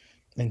Doc?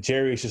 And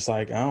Jerry's just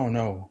like, I don't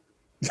know.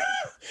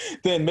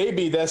 Then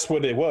maybe that's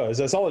what it was.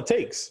 That's all it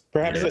takes.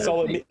 Perhaps that's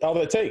all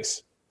it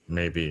takes.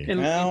 Maybe.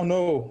 And I don't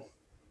know.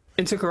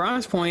 And to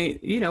Karan's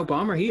point,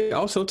 Ballmer, he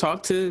also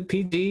talked to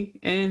PG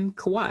and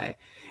Kawhi.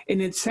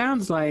 And it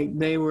sounds like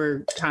they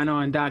were kind of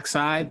on Doc's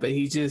side, but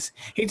he just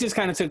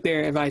kind of took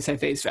their advice at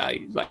face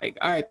value. Like,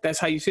 all right, that's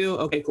how you feel?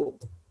 Okay, cool.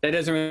 That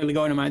doesn't really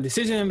go into my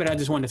decision, but I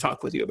just wanted to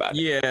talk with you about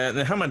it. Yeah,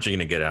 then how much are you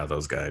going to get out of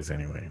those guys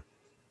anyway?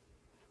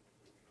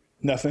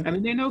 Nothing. I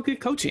mean, they know good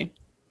coaching.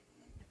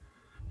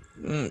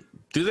 Do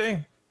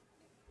they?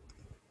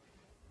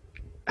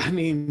 I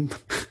mean,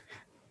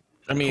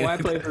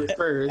 Kawhi played for the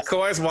Spurs.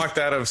 Kawhi's walked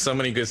out of so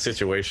many good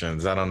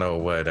situations. I don't know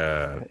what.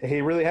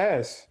 He really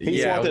has.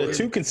 He's walked out of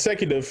two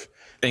consecutive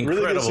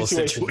incredible really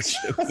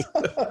situations.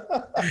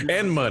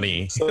 And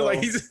money. So,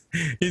 like he's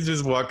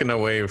just walking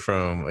away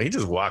from. He's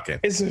just walking.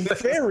 It's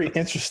very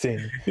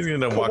interesting. He's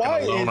gonna end up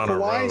walking alone on a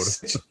road.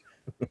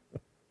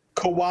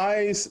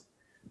 Kawhi's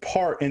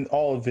part in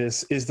all of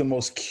this is the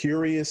most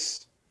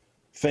curious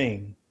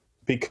thing,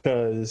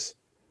 because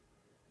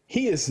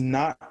he is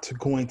not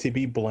going to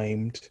be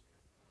blamed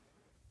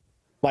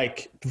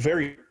like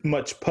very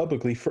much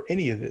publicly for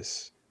any of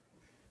this.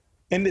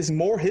 And it's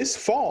more his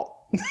fault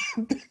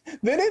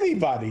than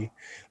anybody.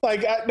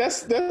 Like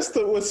that's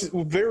what's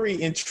very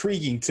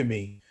intriguing to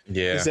me.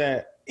 Yeah. Is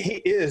that he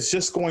is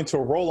just going to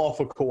roll off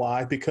of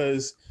Kawhi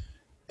because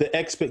the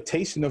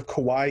expectation of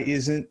Kawhi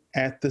isn't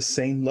at the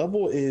same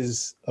level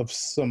as of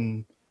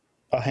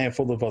a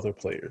handful of other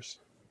players.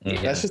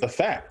 Mm-hmm. That's just a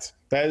fact.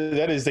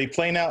 That is a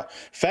plain out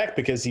fact,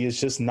 because he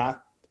is just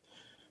not.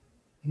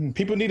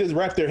 People need to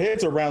wrap their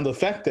heads around the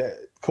fact that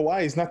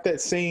Kawhi is not that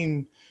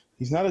same.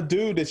 He's not a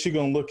dude that you're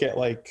gonna look at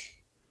like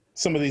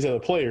some of these other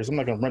players. I'm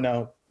not going to run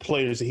out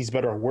players that he's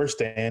better or worse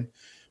than,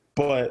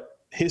 but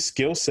his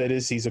skill set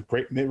is he's a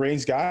great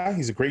mid-range guy.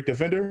 He's a great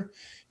defender.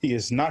 He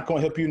is not going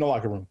to help you in the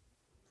locker room.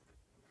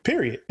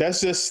 Period.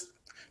 That's just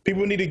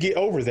people need to get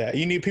over that.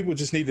 People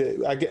just need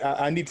to.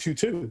 I need to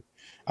too.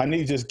 I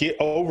need to just get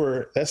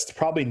over. That's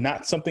probably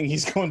not something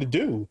he's going to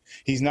do.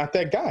 He's not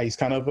that guy. He's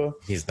kind of a.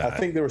 He's not. I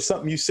think there was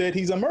something you said.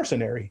 He's a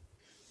mercenary.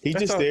 He's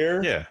just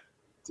there. Yeah.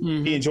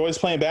 Mm-hmm. He enjoys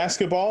playing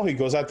basketball. He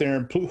goes out there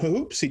and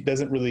hoops. He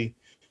doesn't really.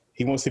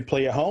 He wants to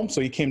play at home,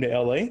 so he came to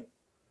LA.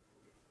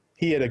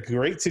 He had a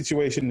great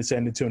situation in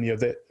San Antonio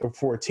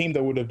for a team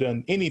that would have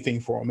done anything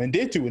for him and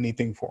did do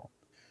anything for him.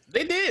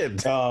 They did.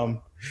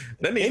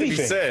 That needs to be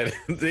said.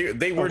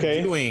 They were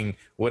doing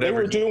whatever.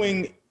 They were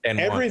doing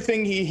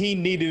everything he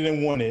needed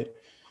and wanted.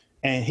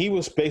 And he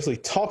was basically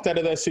talked out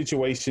of that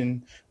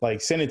situation. Like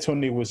San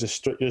Antonio was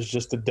just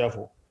the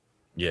devil.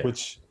 Yeah.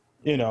 Which,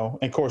 and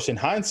of course, in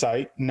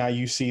hindsight, now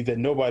you see that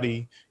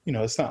nobody,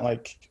 it's not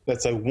like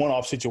that's a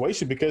one-off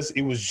situation because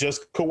it was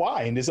just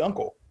Kawhi and his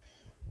uncle.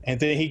 And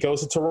then he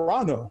goes to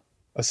Toronto,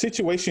 a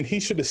situation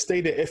he should have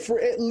stayed at for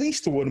at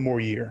least one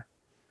more year.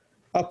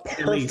 A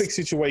perfect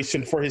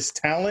situation for his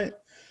talent.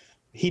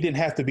 He didn't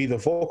have to be the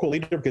vocal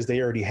leader because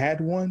they already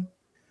had one.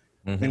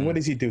 Mm-hmm. And what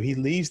does he do? He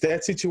leaves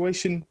that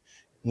situation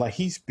like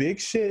he's big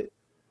shit.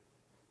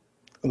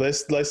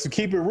 Let's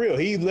keep it real.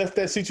 He left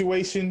that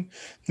situation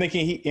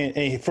thinking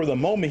and for the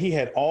moment he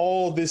had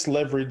all this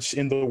leverage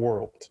in the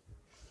world.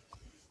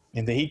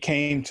 And then he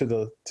came to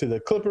the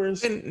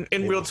Clippers. In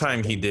real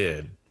time, he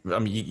did. I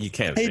mean, you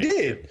can't. He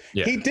did.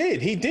 Yeah. He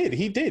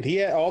did. He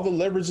had all the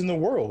leverage in the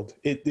world.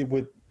 It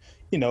would,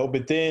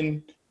 but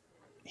then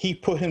he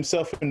put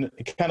himself in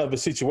kind of a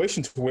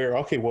situation to where,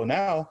 okay, well,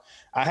 now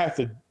I have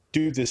to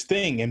do this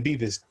thing and be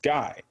this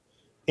guy.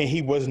 And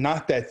he was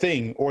not that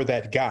thing or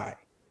that guy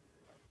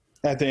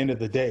at the end of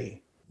the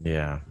day.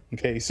 Yeah.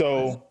 Okay.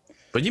 So.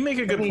 But you make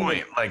a good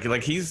point.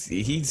 Like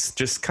he's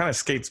just kind of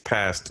skates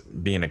past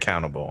being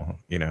accountable,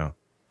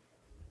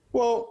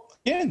 Well,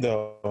 again,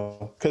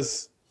 though,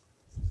 because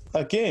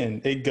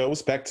again, it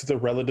goes back to the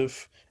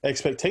relative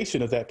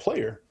expectation of that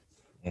player.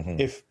 Mm-hmm.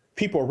 If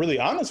people are really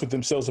honest with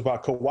themselves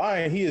about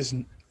Kawhi, he is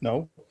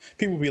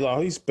people be like,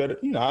 oh, he's better.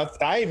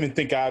 I even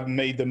think I've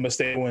made the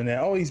mistake when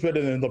he's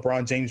better than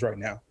LeBron James right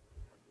now.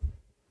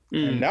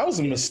 And that was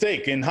a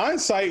mistake. In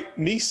hindsight,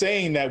 me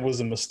saying that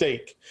was a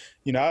mistake.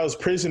 I was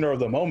prisoner of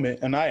the moment,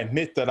 and I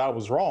admit that I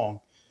was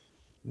wrong.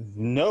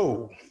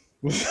 No,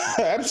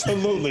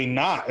 absolutely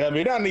not. I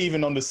mean, not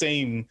even on the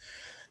same.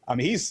 I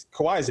mean,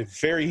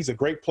 Kawhi he's a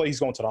great player.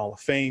 He's going to the Hall of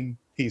Fame.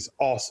 He's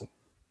awesome.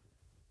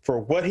 For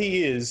what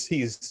he is,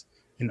 he's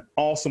an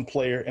awesome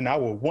player, and I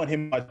would want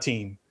him on my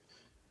team.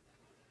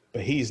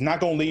 But he's not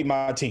going to lead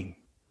my team.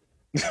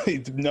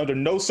 Under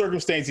no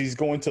circumstances he's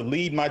going to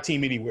lead my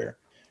team anywhere.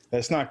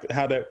 That's not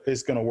how that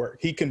is going to work.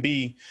 He can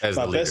be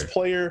my best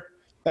player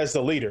as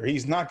the leader.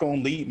 He's not going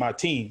to lead my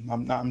team.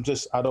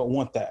 I don't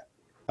want that.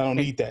 I don't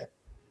need that.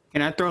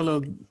 Can I throw a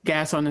little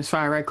gas on this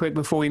fire right quick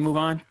before we move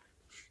on?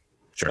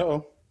 Sure.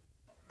 Uh-oh.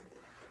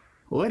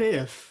 What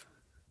if?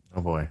 Oh,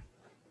 boy.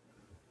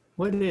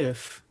 What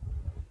if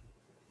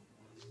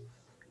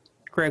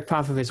Greg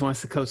Popovich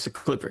wants to coach the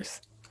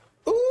Clippers?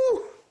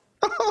 Ooh.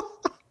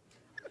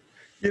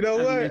 You know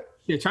what?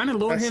 You're trying to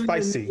lure him to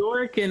New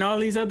York and all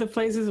these other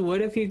places.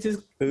 What if he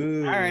just, all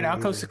right, I'll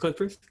coach the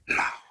Clippers.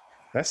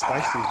 That's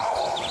spicy.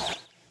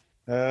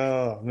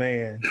 Oh,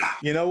 man.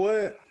 You know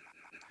what?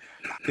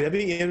 That'd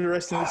be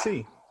interesting to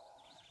see.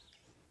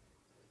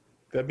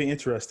 That'd be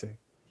interesting.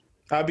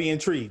 I'd be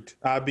intrigued.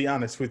 I'll be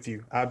honest with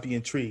you. I'd be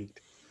intrigued.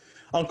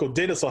 Uncle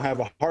Dennis will have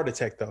a heart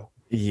attack, though.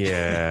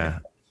 Yeah.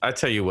 I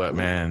tell you what,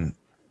 man.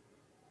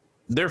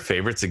 They're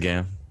favorites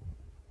again.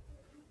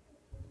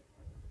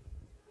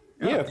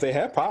 Yeah, if they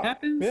have Pop.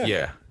 Happens?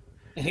 Yeah.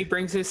 And he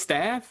brings his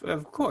staff,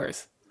 of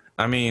course.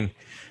 I mean,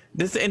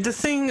 the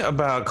thing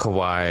about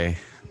Kawhi,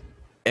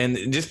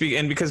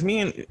 because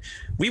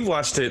we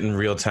watched it in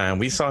real time.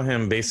 We saw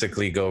him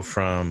basically go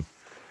from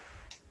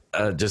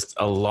just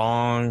a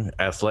long,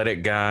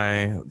 athletic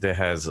guy that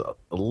has a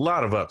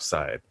lot of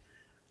upside,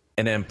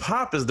 and then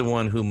Pop is the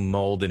one who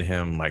molded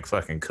him like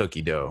fucking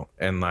cookie dough,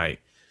 and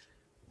like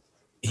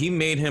he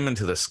made him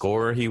into the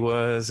scorer he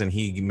was, and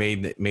he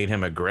made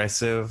him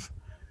aggressive.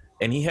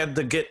 And he had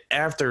to get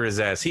after his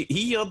ass. He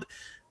yelled,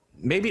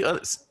 maybe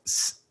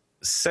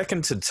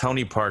second to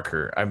Tony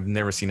Parker. I've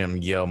never seen him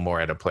yell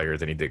more at a player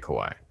than he did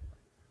Kawhi.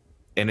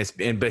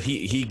 But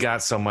he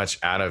got so much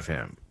out of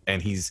him.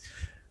 And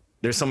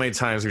there's so many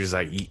times where he's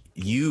like,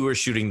 you are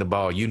shooting the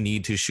ball. You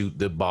need to shoot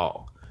the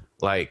ball.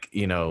 Like,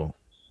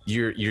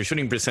 your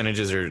shooting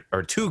percentages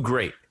are too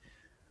great.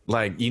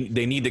 Like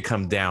they need to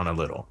come down a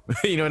little.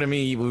 You know what I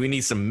mean? We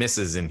need some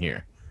misses in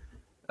here.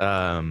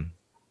 And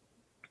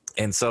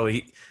so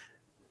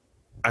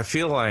I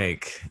feel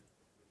like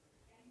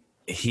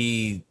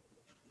he's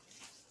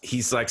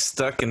like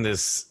stuck in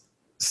this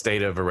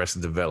state of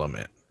arrested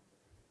development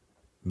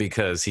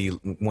because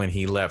when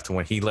he left,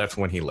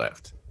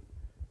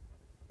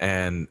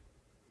 and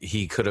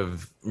he could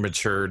have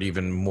matured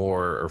even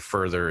more or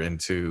further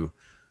into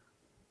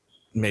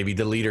maybe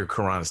the leader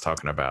Quran's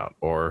talking about,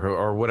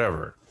 or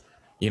whatever.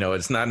 You know,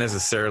 it's not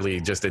necessarily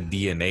just a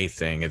DNA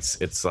thing.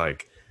 It's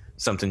like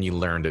something you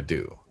learn to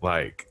do,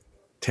 like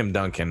Tim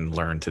Duncan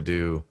learned to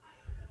do,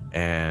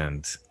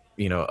 and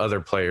you know, other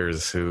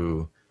players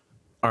who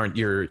aren't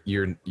your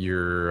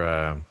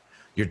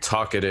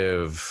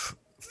talkative,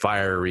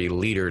 fiery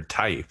leader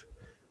type,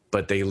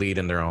 but they lead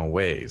in their own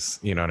ways.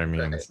 You know what I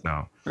mean? Right.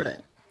 No.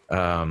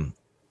 Right.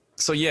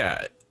 So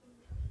yeah,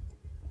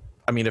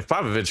 I mean, if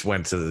Popovich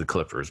went to the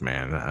Clippers,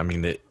 man, I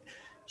mean,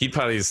 he'd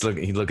probably just look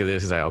at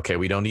this. He's like, okay,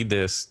 we don't need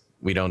this.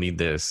 We don't need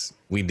this.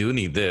 We do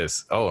need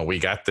this. Oh, we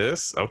got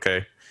this.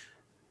 Okay.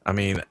 I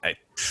mean,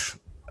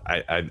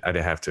 I'd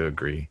have to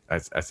agree. I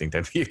think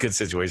that'd be a good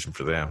situation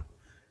for them.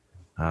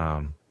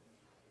 I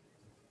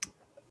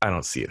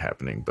don't see it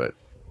happening, but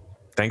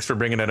thanks for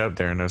bringing that up,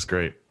 Darren. That's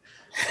great.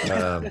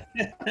 All right.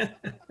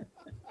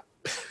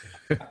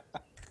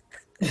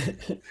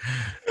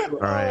 Oh,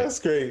 that's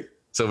great.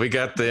 So we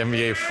got the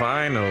NBA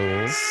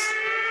Finals.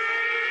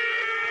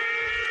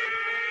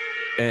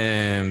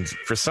 And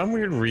for some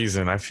weird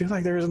reason, I feel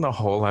like there isn't a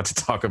whole lot to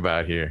talk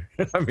about here.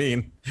 I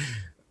mean,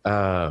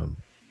 we're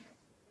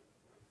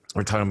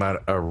talking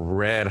about a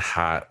red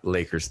hot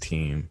Lakers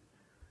team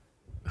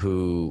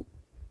who,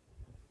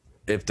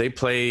 if they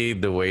play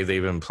the way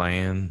they've been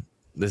playing,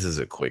 this is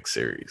a quick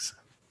series.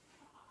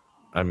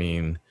 I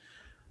mean,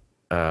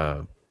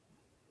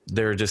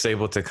 they're just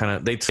able to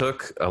they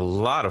took a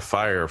lot of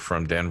fire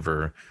from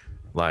Denver.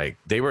 Like,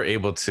 they were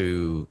able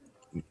to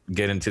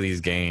get into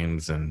these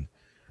games and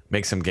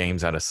make some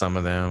games out of some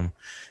of them.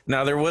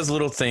 Now, there was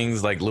little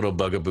things, like little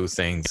bugaboo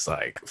things,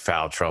 like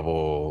foul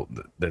trouble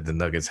that the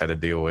Nuggets had to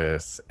deal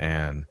with,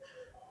 and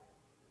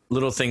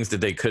little things that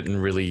they couldn't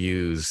really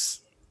use,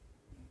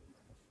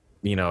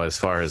 you know, as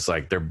far as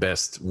like their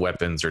best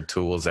weapons or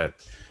tools at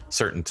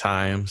certain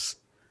times.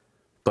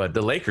 But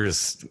the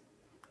Lakers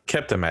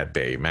kept them at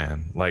bay,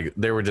 man. Like,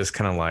 they were just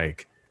kind of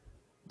like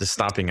just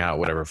stomping out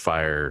whatever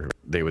fire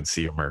they would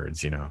see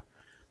emerge, you know.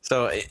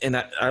 So, and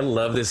I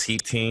love this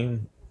Heat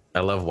team. I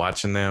love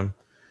watching them.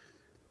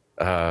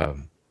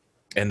 And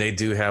they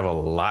do have a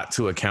lot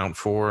to account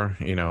for,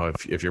 you know,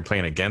 if you're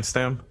playing against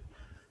them.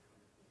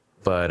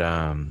 But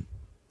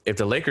if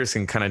the Lakers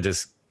can kind of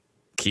just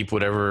keep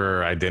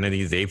whatever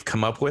identity they've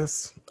come up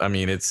with, I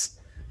mean,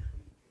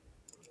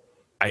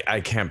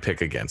 I can't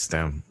pick against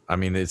them. I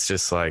mean, it's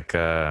just like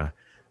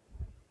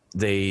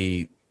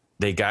they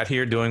got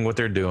here doing what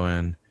they're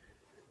doing,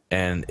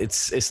 and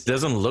it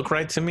doesn't look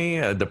right to me.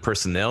 The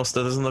personnel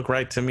still doesn't look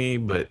right to me,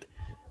 but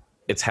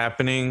it's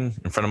happening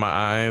in front of my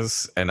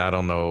eyes, and I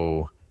don't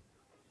know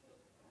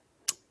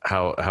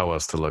how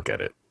else to look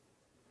at it.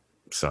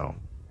 So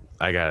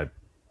I'm gonna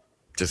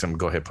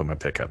go ahead and put my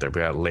pick out there.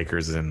 We got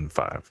Lakers in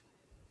 5.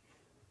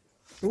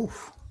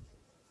 Oof.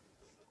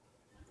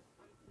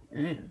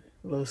 Man,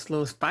 a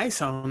little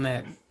spice on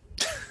that.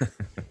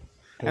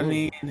 I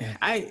mean,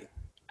 I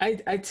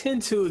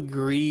tend to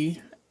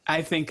agree.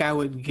 I think I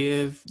would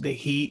give the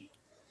Heat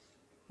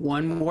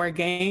one more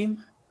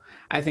game.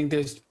 I think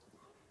there's,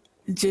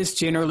 just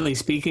generally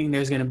speaking,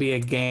 there's going to be a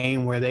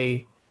game where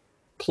they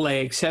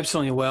play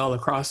exceptionally well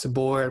across the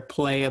board,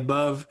 play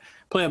above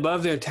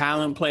their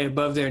talent, play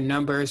above their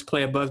numbers,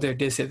 play above their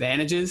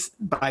disadvantages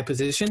by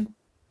position,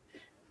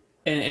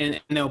 and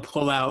they'll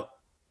pull out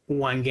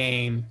one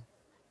game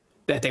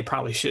that they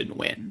probably shouldn't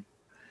win.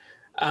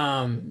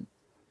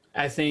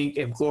 I think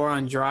if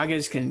Goran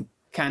Dragic can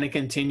kind of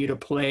continue to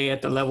play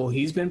at the level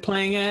he's been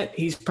playing at,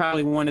 he's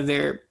probably one of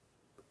their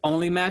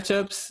only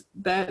matchups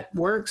that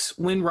works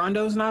when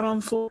Rondo's not on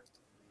the floor.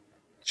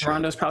 Sure.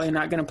 Rondo's probably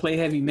not going to play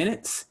heavy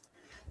minutes.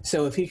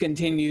 So if he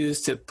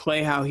continues to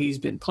play how he's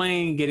been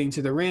playing, getting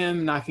to the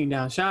rim, knocking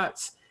down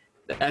shots,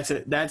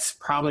 that's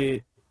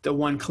probably the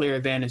one clear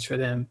advantage for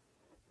them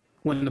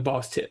when the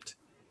ball's tipped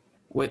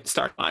with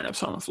start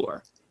lineups on the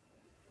floor.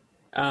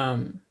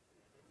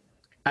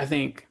 I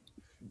think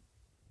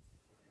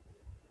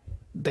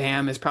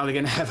Bam is probably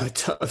going to have a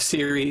tough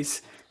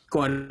series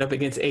going up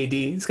against AD.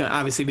 It's going to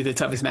obviously be the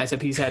toughest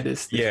matchup he's had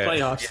this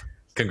playoffs.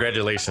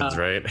 Congratulations,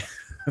 right?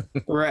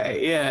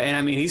 Right, yeah. And,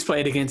 I mean, he's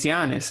played against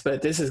Giannis,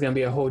 but this is going to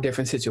be a whole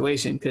different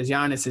situation because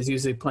Giannis is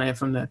usually playing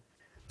from the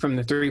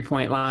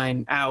three-point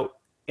line out,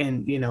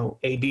 and, you know,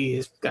 AD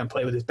is going to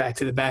play with his back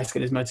to the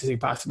basket as much as he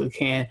possibly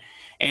can,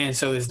 and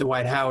so is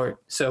Dwight Howard.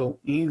 So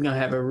he's going to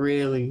have a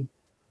really,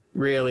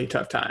 really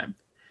tough time.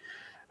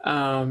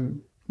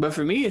 But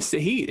for me, it's the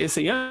Heat. It's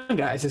the young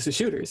guys. It's the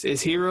shooters.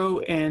 It's Hero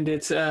and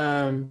it's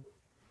Duncan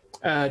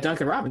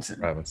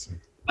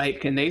Robinson.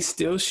 Like, can they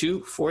still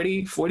shoot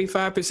 40,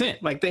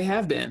 45% like they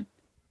have been?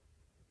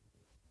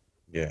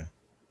 Yeah.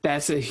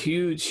 That's a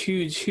huge,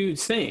 huge, huge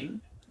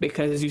thing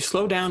because you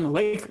slow down the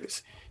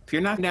Lakers. If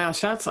you're knocking down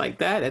shots like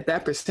that at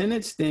that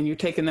percentage, then you're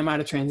taking them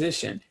out of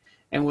transition.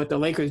 And what the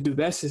Lakers do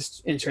best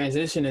is in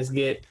transition is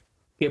get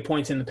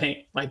points in the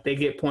paint. Like, they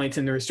get points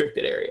in the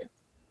restricted area.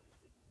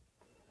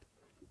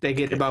 They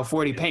get about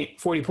 40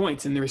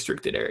 points in the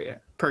restricted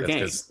area per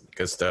game.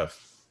 Good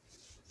stuff.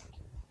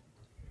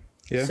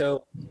 Yeah.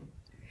 So,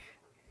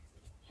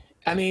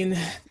 I mean,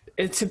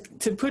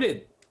 to put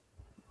it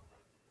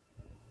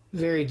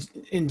very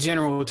in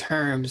general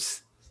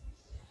terms,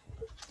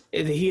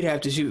 the Heat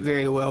have to shoot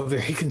very well,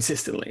 very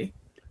consistently.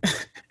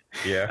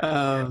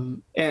 Yeah.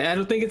 And I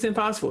don't think it's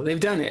impossible. They've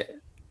done it.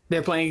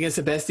 They're playing against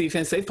the best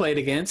defense they've played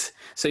against,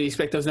 so you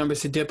expect those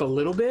numbers to dip a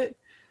little bit.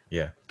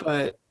 Yeah.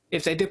 But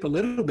if they dip a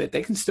little bit,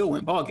 they can still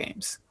win ball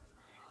games.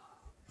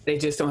 They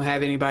just don't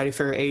have anybody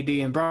for AD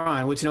and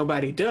Bron, which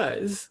nobody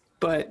does.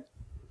 But,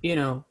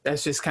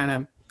 that's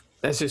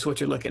just what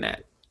you're looking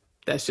at.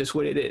 That's just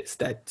what it is.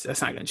 That's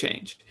not going to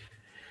change.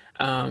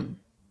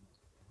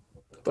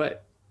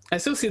 But I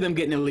still see them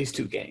getting at least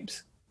 2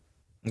 games.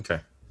 Okay.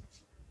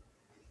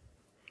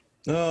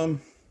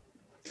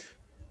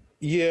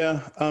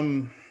 Yeah.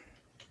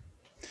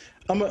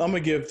 I'm gonna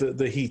give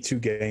the Heat 2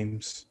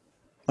 games.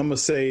 I'm gonna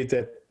say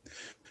that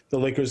the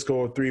Lakers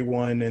go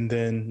 3-1, and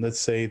then let's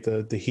say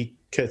the Heat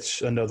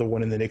catch another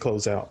one, and then they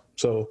close out.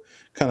 So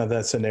kind of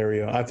that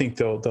scenario. I think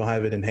they'll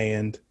have it in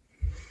hand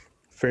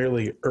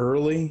fairly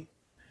early.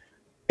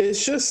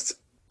 It's just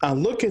I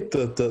look at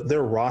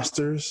their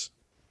rosters,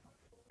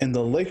 and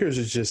the Lakers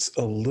are just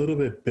a little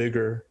bit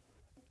bigger,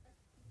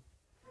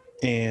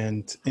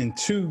 and in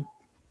 2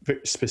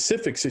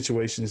 specific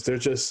situations, they're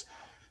just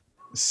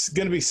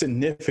going to be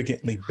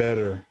significantly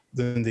better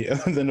than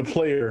the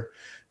player.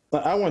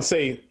 I won't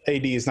say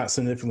AD is not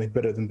significantly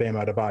better than Bam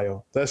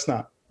Adebayo. That's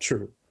not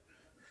true.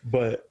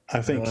 But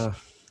I think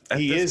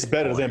he is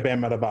better than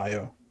Bam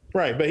Adebayo.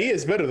 Right, but he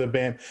is better than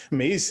Bam. I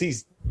mean,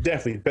 he's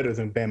definitely better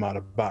than Bam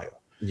Adebayo.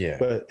 Yeah.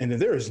 And then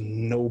there is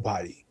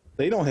nobody.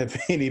 They don't have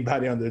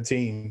anybody on their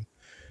team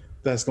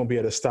that's going to be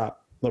able to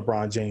stop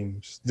LeBron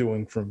James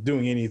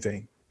doing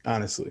anything,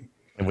 honestly.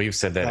 And we've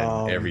said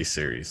that in every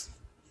series.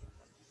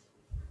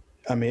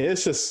 I mean,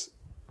 it's just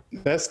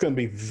that's going to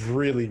be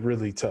really,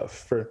 really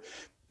tough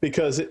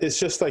because it's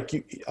just like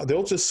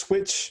they'll just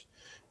switch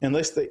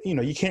unless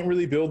you can't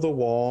really build the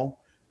wall.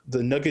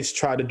 The Nuggets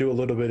try to do a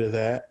little bit of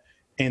that,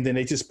 and then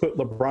they just put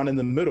LeBron in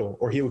the middle,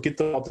 or he would get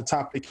off the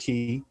top of the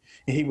key,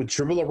 and he would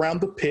dribble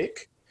around the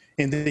pick,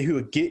 and then he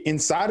would get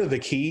inside of the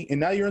key, and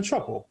now you're in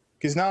trouble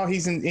because now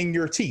he's in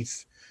your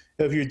teeth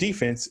of your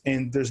defense,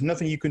 and there's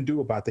nothing you can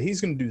do about that.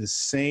 He's going to do the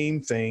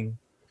same thing.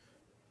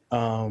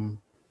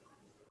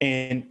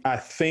 And I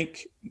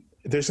think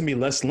there's going to be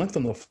less length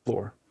on the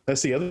floor.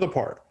 That's the other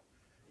part.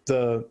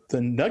 The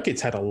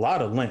Nuggets had a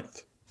lot of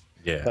length.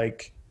 Yeah.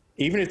 Like,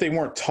 even if they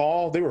weren't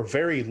tall, they were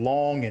very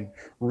long and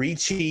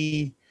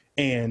reachy,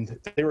 and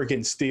they were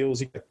getting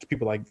steals. You got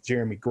people like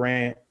Jeremy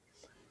Grant,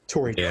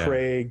 Torrey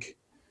Craig,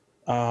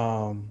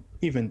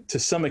 even to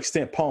some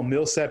extent Paul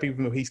Millsap,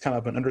 even though he's kind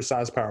of an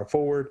undersized power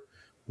forward,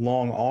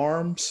 long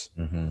arms,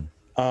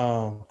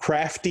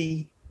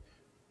 crafty.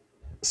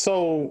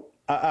 So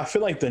I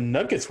feel like the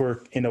Nuggets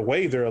were, in a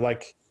way, they're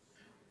like,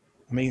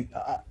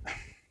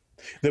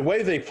 the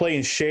way they play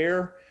and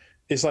share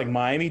is like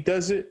Miami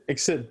does it,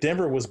 except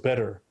Denver was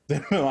better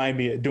than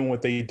Miami at doing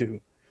what they do.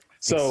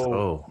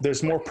 So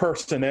there's more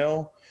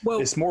personnel. Well,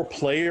 it's more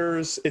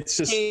players. It's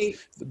just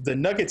the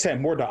Nuggets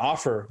have more to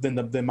offer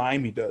than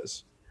Miami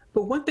does.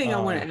 But one thing I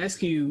want to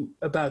ask you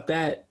about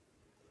that,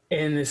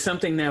 and it's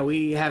something that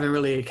we haven't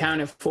really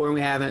accounted for and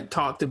we haven't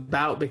talked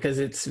about because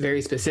it's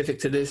very specific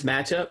to this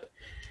matchup.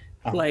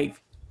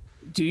 Like,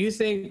 do you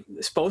think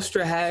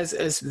Spoelstra has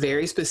a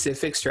very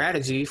specific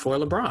strategy for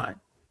LeBron?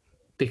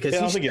 Because I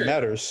don't think it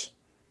matters.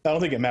 I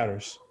don't think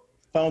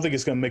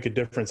it's going to make a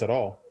difference at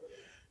all.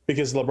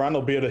 Because LeBron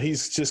will be able to,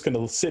 he's just going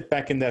to sit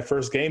back in that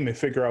first game and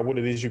figure out what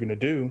it is you're going to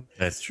do.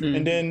 That's true.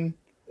 And then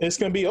it's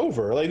going to be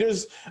over. Like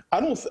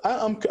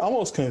I'm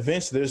almost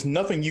convinced there's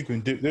nothing you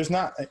can do. There's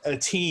not a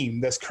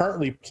team that's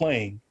currently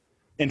playing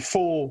in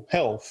full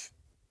health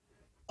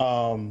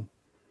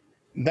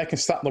that can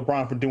stop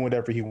LeBron from doing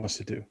whatever he wants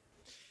to do.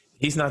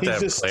 He's not that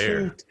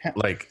player.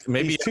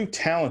 Maybe he's too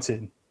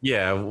talented.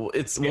 Yeah,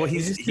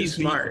 he's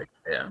smart.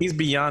 Yeah, he's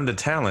beyond the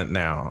talent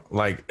now.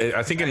 Like,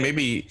 I think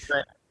maybe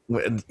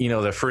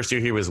the first year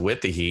he was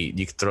with the Heat,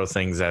 you could throw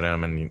things at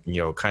him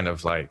and kind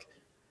of like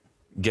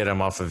get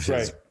him off of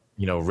his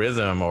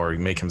rhythm or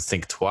make him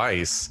think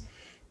twice.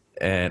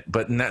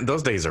 But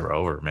those days are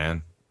over,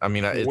 man. I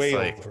mean, it's way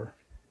like over.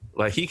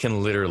 Like, he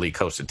can literally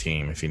coach a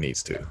team if he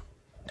needs to.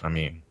 I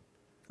mean,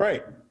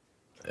 right.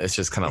 It's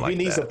just kind of like he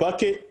needs a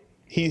bucket.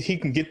 He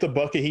can get the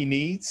bucket he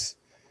needs.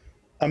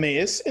 I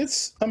mean,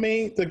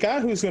 the guy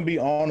who's going to be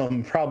on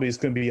him probably is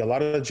going to be a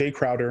lot of Jay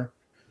Crowder,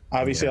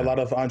 obviously a lot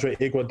of Andre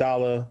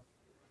Iguodala,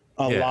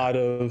 a lot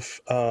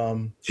of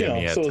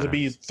Jimmy so it'll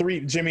be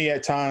Jimmy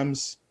at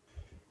times.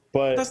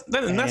 But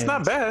that's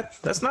not bad.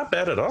 That's not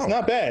bad at all. It's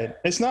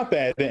not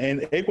bad.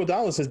 And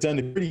Iguodala has done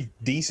a pretty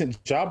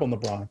decent job on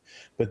LeBron.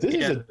 But this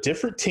is a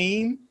different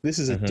team. This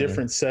is a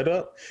different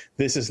setup.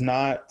 This is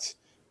not,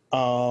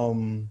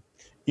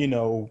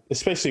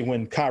 especially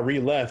when Kyrie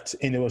left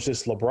and it was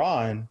just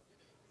LeBron,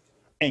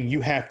 and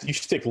you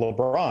stick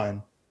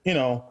LeBron,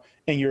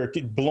 and you're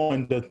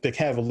blowing the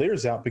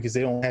Cavaliers out because they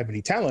don't have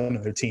any talent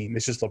on their team.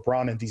 It's just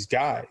LeBron and these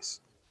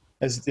guys.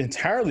 It's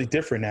entirely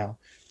different now.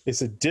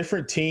 It's a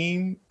different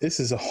team.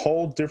 This is a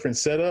whole different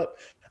setup.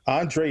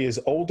 Andre is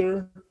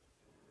older.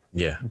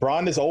 Yeah.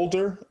 Bron is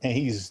older and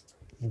he's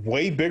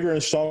way bigger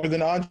and stronger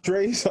than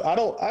Andre. So I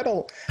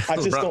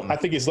just don't. I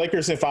think it's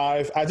Lakers in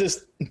 5. I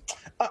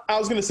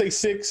was gonna say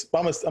 6,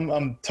 but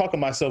I'm talking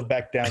myself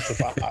back down to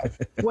 5.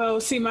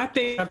 Well, see, my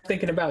thing I'm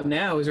thinking about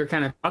now is we're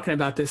kind of talking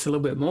about this a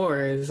little bit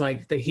more is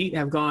like the Heat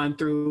have gone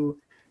through,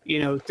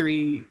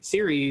 3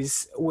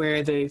 series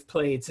where they've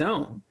played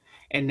zone.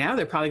 And now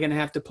they're probably going to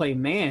have to play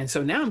man.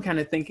 So now I'm kind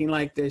of thinking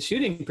like the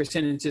shooting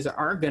percentages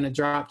are going to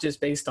drop just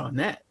based on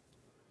that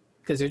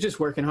because they're just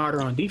working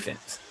harder on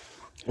defense.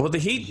 Well, the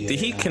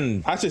Heat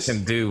can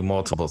do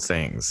multiple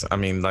things. I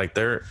mean, like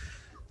they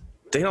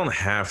don't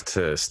have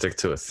to stick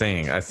to a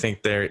thing. I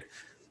think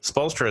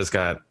Spoelstra has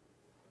got,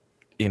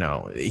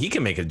 he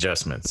can make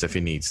adjustments if he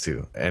needs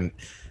to. And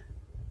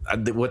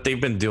what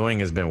they've been doing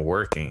has been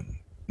working.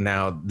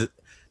 Now,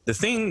 the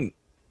thing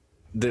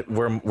that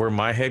where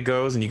my head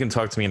goes, and you can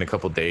talk to me in a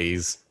couple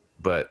days,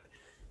 but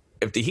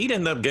if the Heat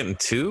end up getting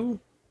 2,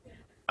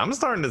 I'm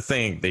starting to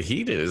think the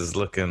Heat is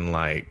looking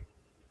like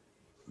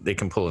they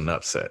can pull an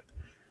upset.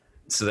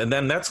 So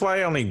then that's why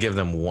I only give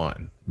them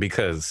 1,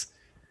 because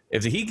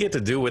if the Heat get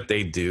to do what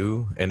they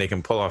do and they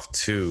can pull off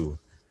 2,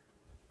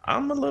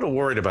 I'm a little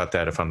worried about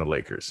that if I'm the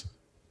Lakers.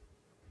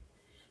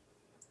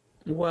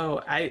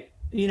 Well,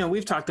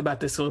 we've talked about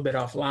this a little bit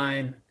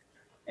offline,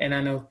 and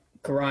I know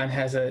Karan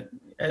has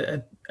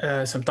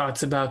some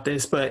thoughts about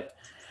this, but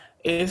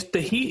if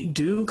the Heat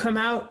do come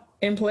out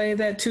and play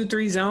that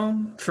 2-3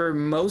 zone for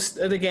most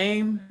of the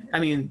game, I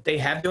mean, they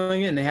have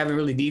doing it and they haven't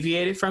really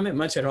deviated from it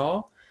much at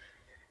all.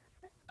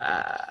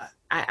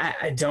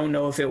 I don't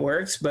know if it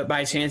works, but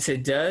by chance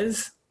it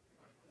does.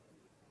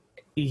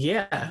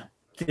 Yeah,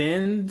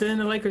 then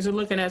the Lakers are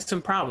looking at some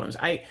problems.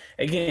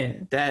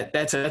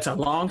 That's a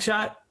long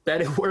shot that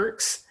it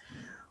works,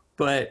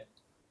 but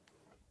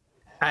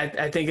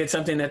I think it's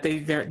something that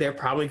they're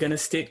probably going to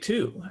stick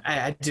to.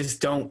 I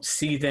just don't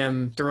see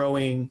them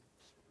throwing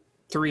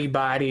 3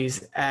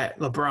 bodies at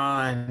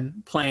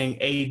LeBron,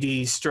 playing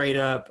AD straight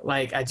up.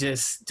 Like, I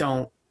just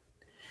don't.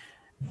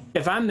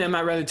 If I'm them,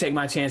 I'd rather take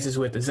my chances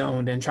with the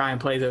zone than try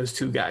and play those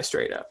 2 guys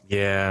straight up.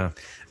 Yeah,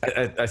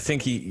 I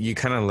think you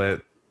kind of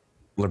let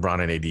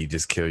LeBron and AD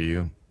just kill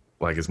you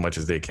like as much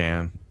as they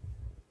can,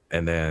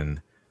 and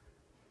then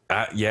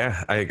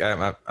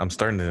I'm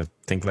starting to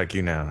think like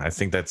you now. I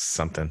think that's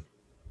something.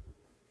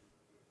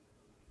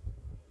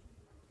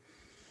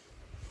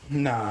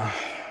 Nah.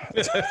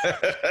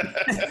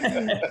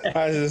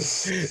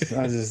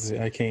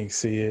 I can't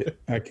see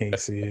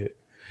it.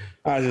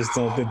 I just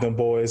don't think them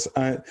boys.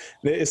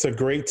 It's a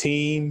great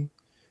team.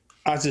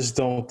 I just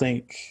don't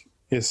think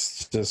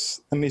it's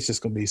just going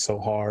to be so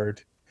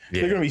hard.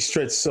 Yeah. They're going to be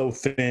stretched so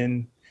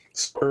thin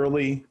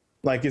early.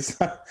 Like, it's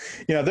not,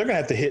 they're going to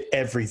have to hit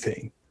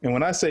everything. And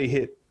when I say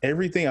hit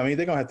everything, I mean,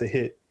 they're going to have to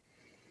hit.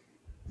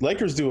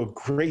 Lakers do a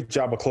great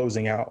job of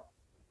closing out.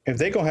 If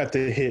they're going to have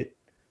to hit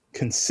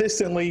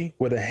consistently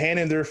with a hand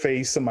in their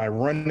face, somebody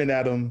running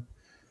at them.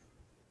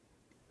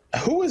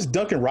 Who is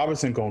Duncan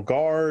Robinson going to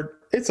guard?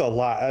 It's a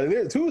lot.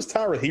 Who is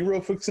Tyler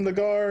Hero fixing the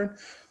guard?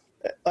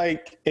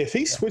 Like, if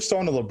he switched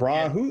on to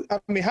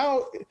LeBron,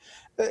 how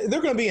they're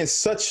going to be in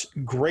such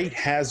great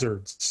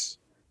hazards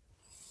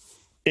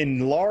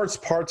in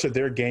large parts of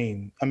their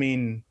game. I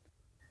mean,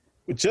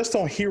 just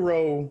on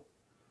Hero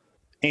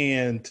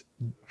and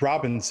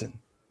Robinson,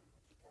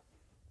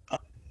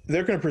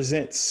 they're going to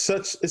present it's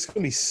going to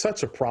be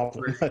such a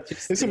problem.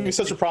 It's going to be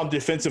such a problem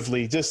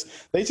defensively.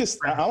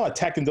 I'm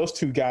attacking those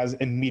 2 guys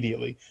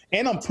immediately.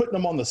 And I'm putting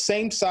them on the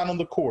same side on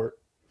the court.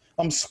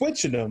 I'm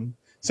switching them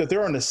so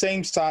they're on the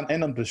same side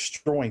and I'm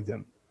destroying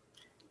them.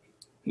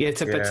 Yeah,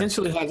 to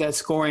potentially have that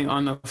scoring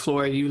on the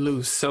floor, you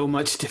lose so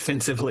much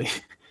defensively.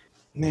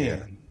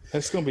 Man,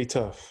 that's going to be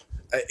tough.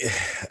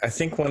 I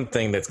think one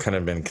thing that's kind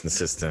of been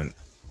consistent,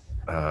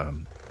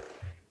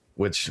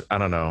 which I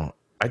don't know,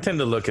 I tend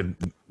to look at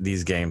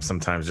these games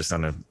sometimes just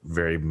on a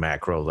very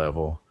macro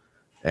level.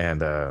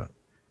 And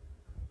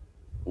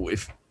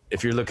if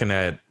you're looking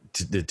at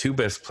the 2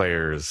 best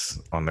players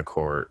on the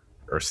court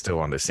are still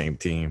on the same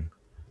team,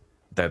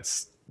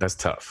 that's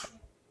tough.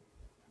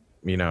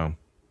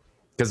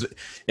 Because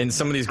in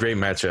some of these great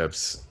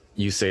matchups,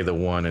 you say the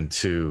 1 and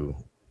 2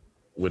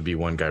 would be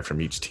one guy from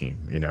each team,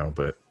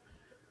 but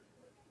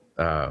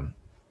LeBron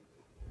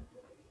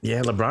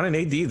and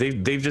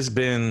AD, they've just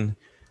been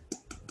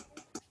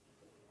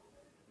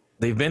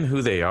they've been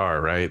who they are,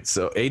 right?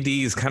 So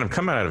AD's kind of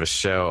come out of a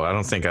shell. I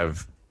don't think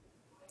I've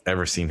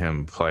ever seen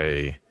him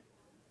play,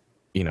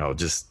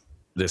 just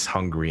this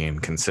hungry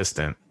and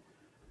consistent.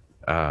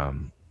 I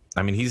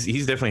mean, he's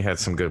definitely had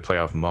some good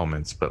playoff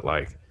moments, but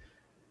like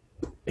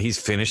he's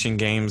finishing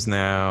games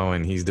now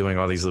and he's doing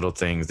all these little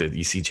things that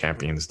you see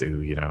champions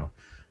do,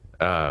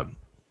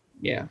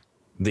 Yeah.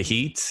 The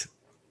Heat,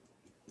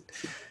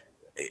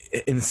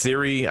 in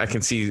theory, I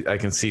can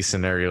see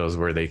scenarios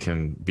where they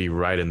can be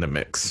right in the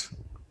mix,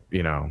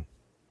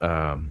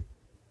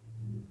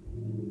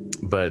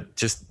 but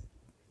just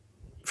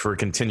for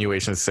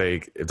continuation's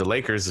sake, if the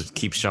Lakers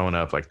keep showing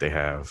up like they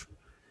have,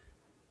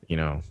 you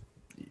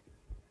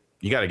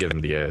got to give them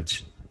the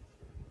edge.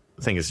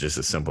 I think it's just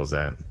as simple as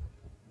that.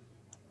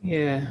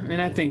 Yeah,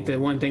 and I think that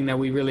one thing that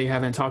we really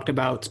haven't talked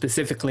about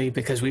specifically,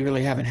 because we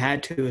really haven't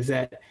had to, is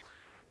that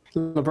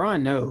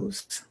LeBron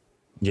knows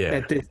Yeah.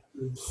 that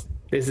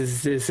this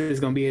is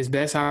going to be his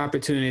best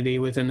opportunity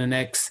within the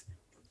next,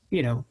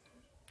 you know,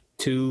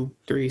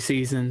 2-3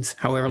 seasons,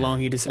 however long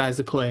he decides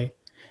to play,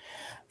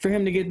 for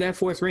him to get that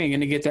fourth ring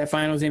and to get that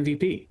Finals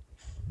MVP.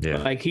 Yeah.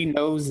 Like, he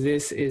knows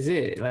this is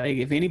it. Like,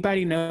 if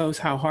anybody knows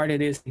how hard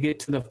it is to get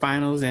to the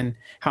finals and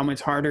how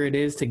much harder it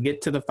is to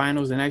get to the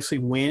finals and actually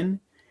win,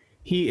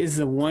 he is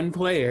the one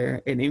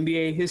player in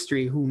NBA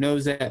history who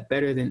knows that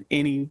better than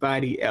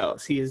anybody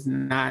else. He is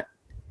not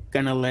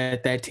going to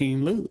let that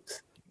team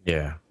lose.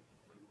 Yeah.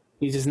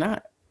 He's just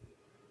not.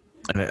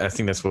 And I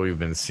think that's what we've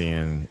been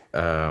seeing.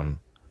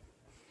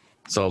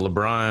 So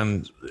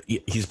LeBron,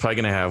 he's probably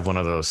going to have one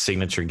of those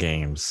signature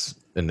games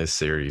in this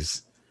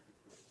series,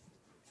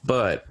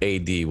 but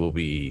AD will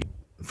be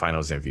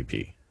Finals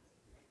MVP.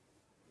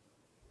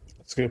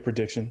 That's a good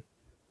prediction.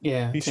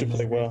 Yeah. He should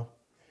play well.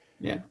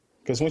 Yeah.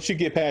 Because once you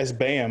get past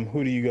Bam,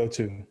 who do you go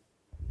to?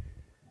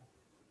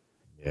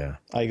 Yeah.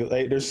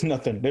 There's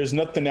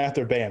nothing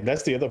after Bam.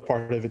 That's the other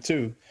part of it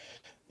too.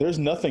 There's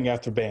nothing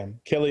after Bam.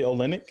 Kelly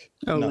Olynyk.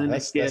 No,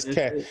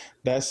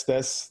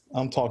 that's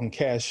I'm talking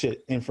cash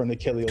shit in front of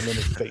Kelly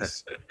Olynyk's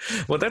face.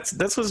 Well, that's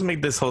what's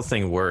made this whole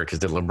thing work, is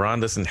that LeBron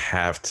doesn't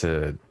have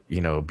to,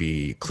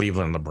 be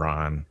Cleveland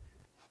LeBron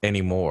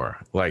anymore.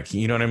 Like,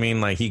 you know what I mean?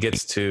 Like, he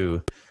gets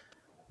to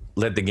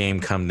let the game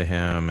come to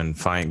him and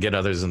get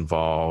others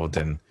involved,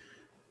 and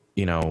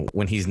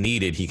when he's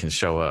needed, he can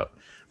show up.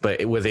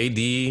 But with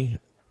AD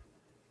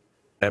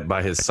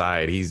by his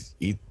side,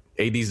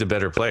 AD's the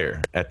better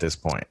player at this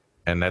point.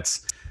 And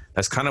that's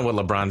kind of what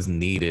LeBron's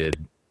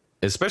needed,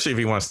 especially if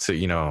he wants to,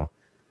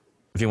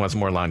 if he wants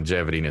more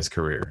longevity in his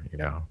career,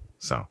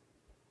 so.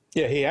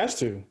 Yeah, he has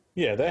to.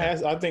 Yeah,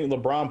 I think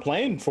LeBron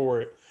playing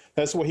for it.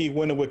 That's what he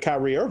went with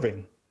Kyrie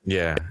Irving.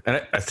 Yeah.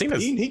 And I think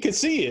that's, he could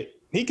see it.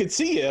 He could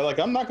see it. Like,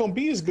 I'm not going to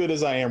be as good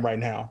as I am right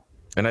now.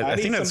 And I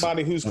need think that's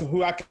somebody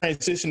who I can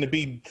transition to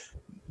be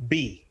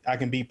B. I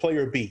can be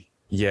player B.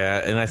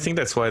 Yeah. And I think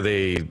that's why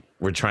they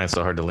were trying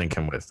so hard to link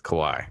him with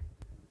Kawhi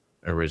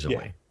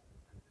originally.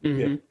 Yeah.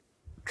 Mm-hmm.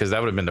 Because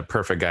that would have been the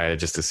perfect guy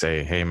just to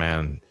say, hey,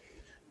 man,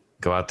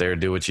 go out there,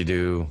 do what you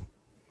do.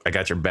 I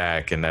got your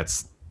back. And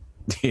that's,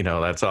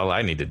 that's all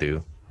I need to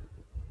do.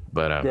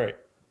 But, right.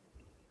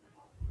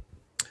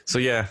 So,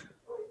 yeah.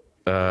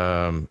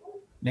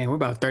 Man, we're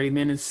about 30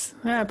 minutes,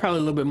 probably a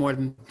little bit more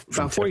than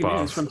about 40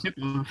 minutes from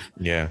tip-off.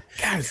 Yeah.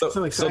 God,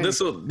 so excited.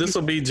 So this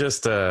will be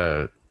just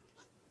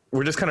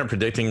we're just kind of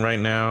predicting right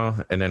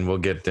now, and then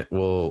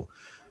we'll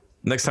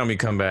next time we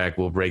come back,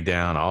 we'll break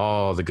down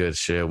all the good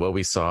shit, what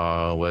we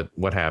saw,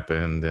 what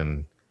happened,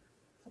 and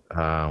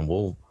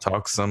we'll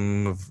talk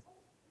some of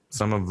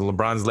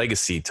LeBron's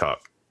legacy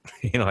talk,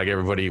 like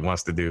everybody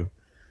wants to do.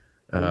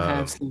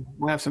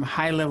 We'll have some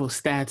high level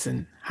stats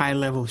and high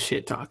level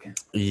shit talking.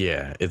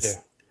 Yeah,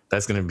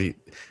 that's going to be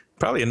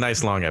probably a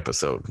nice long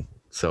episode.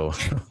 So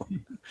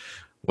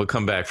we'll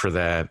come back for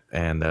that.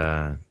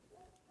 And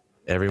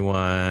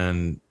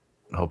everyone,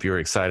 hope you're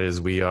excited as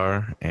we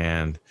are,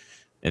 and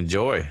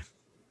enjoy.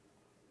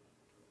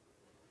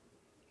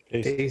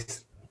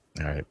 Peace.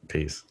 All right.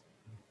 Peace.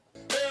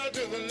 To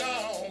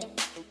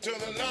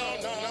the law,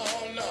 no.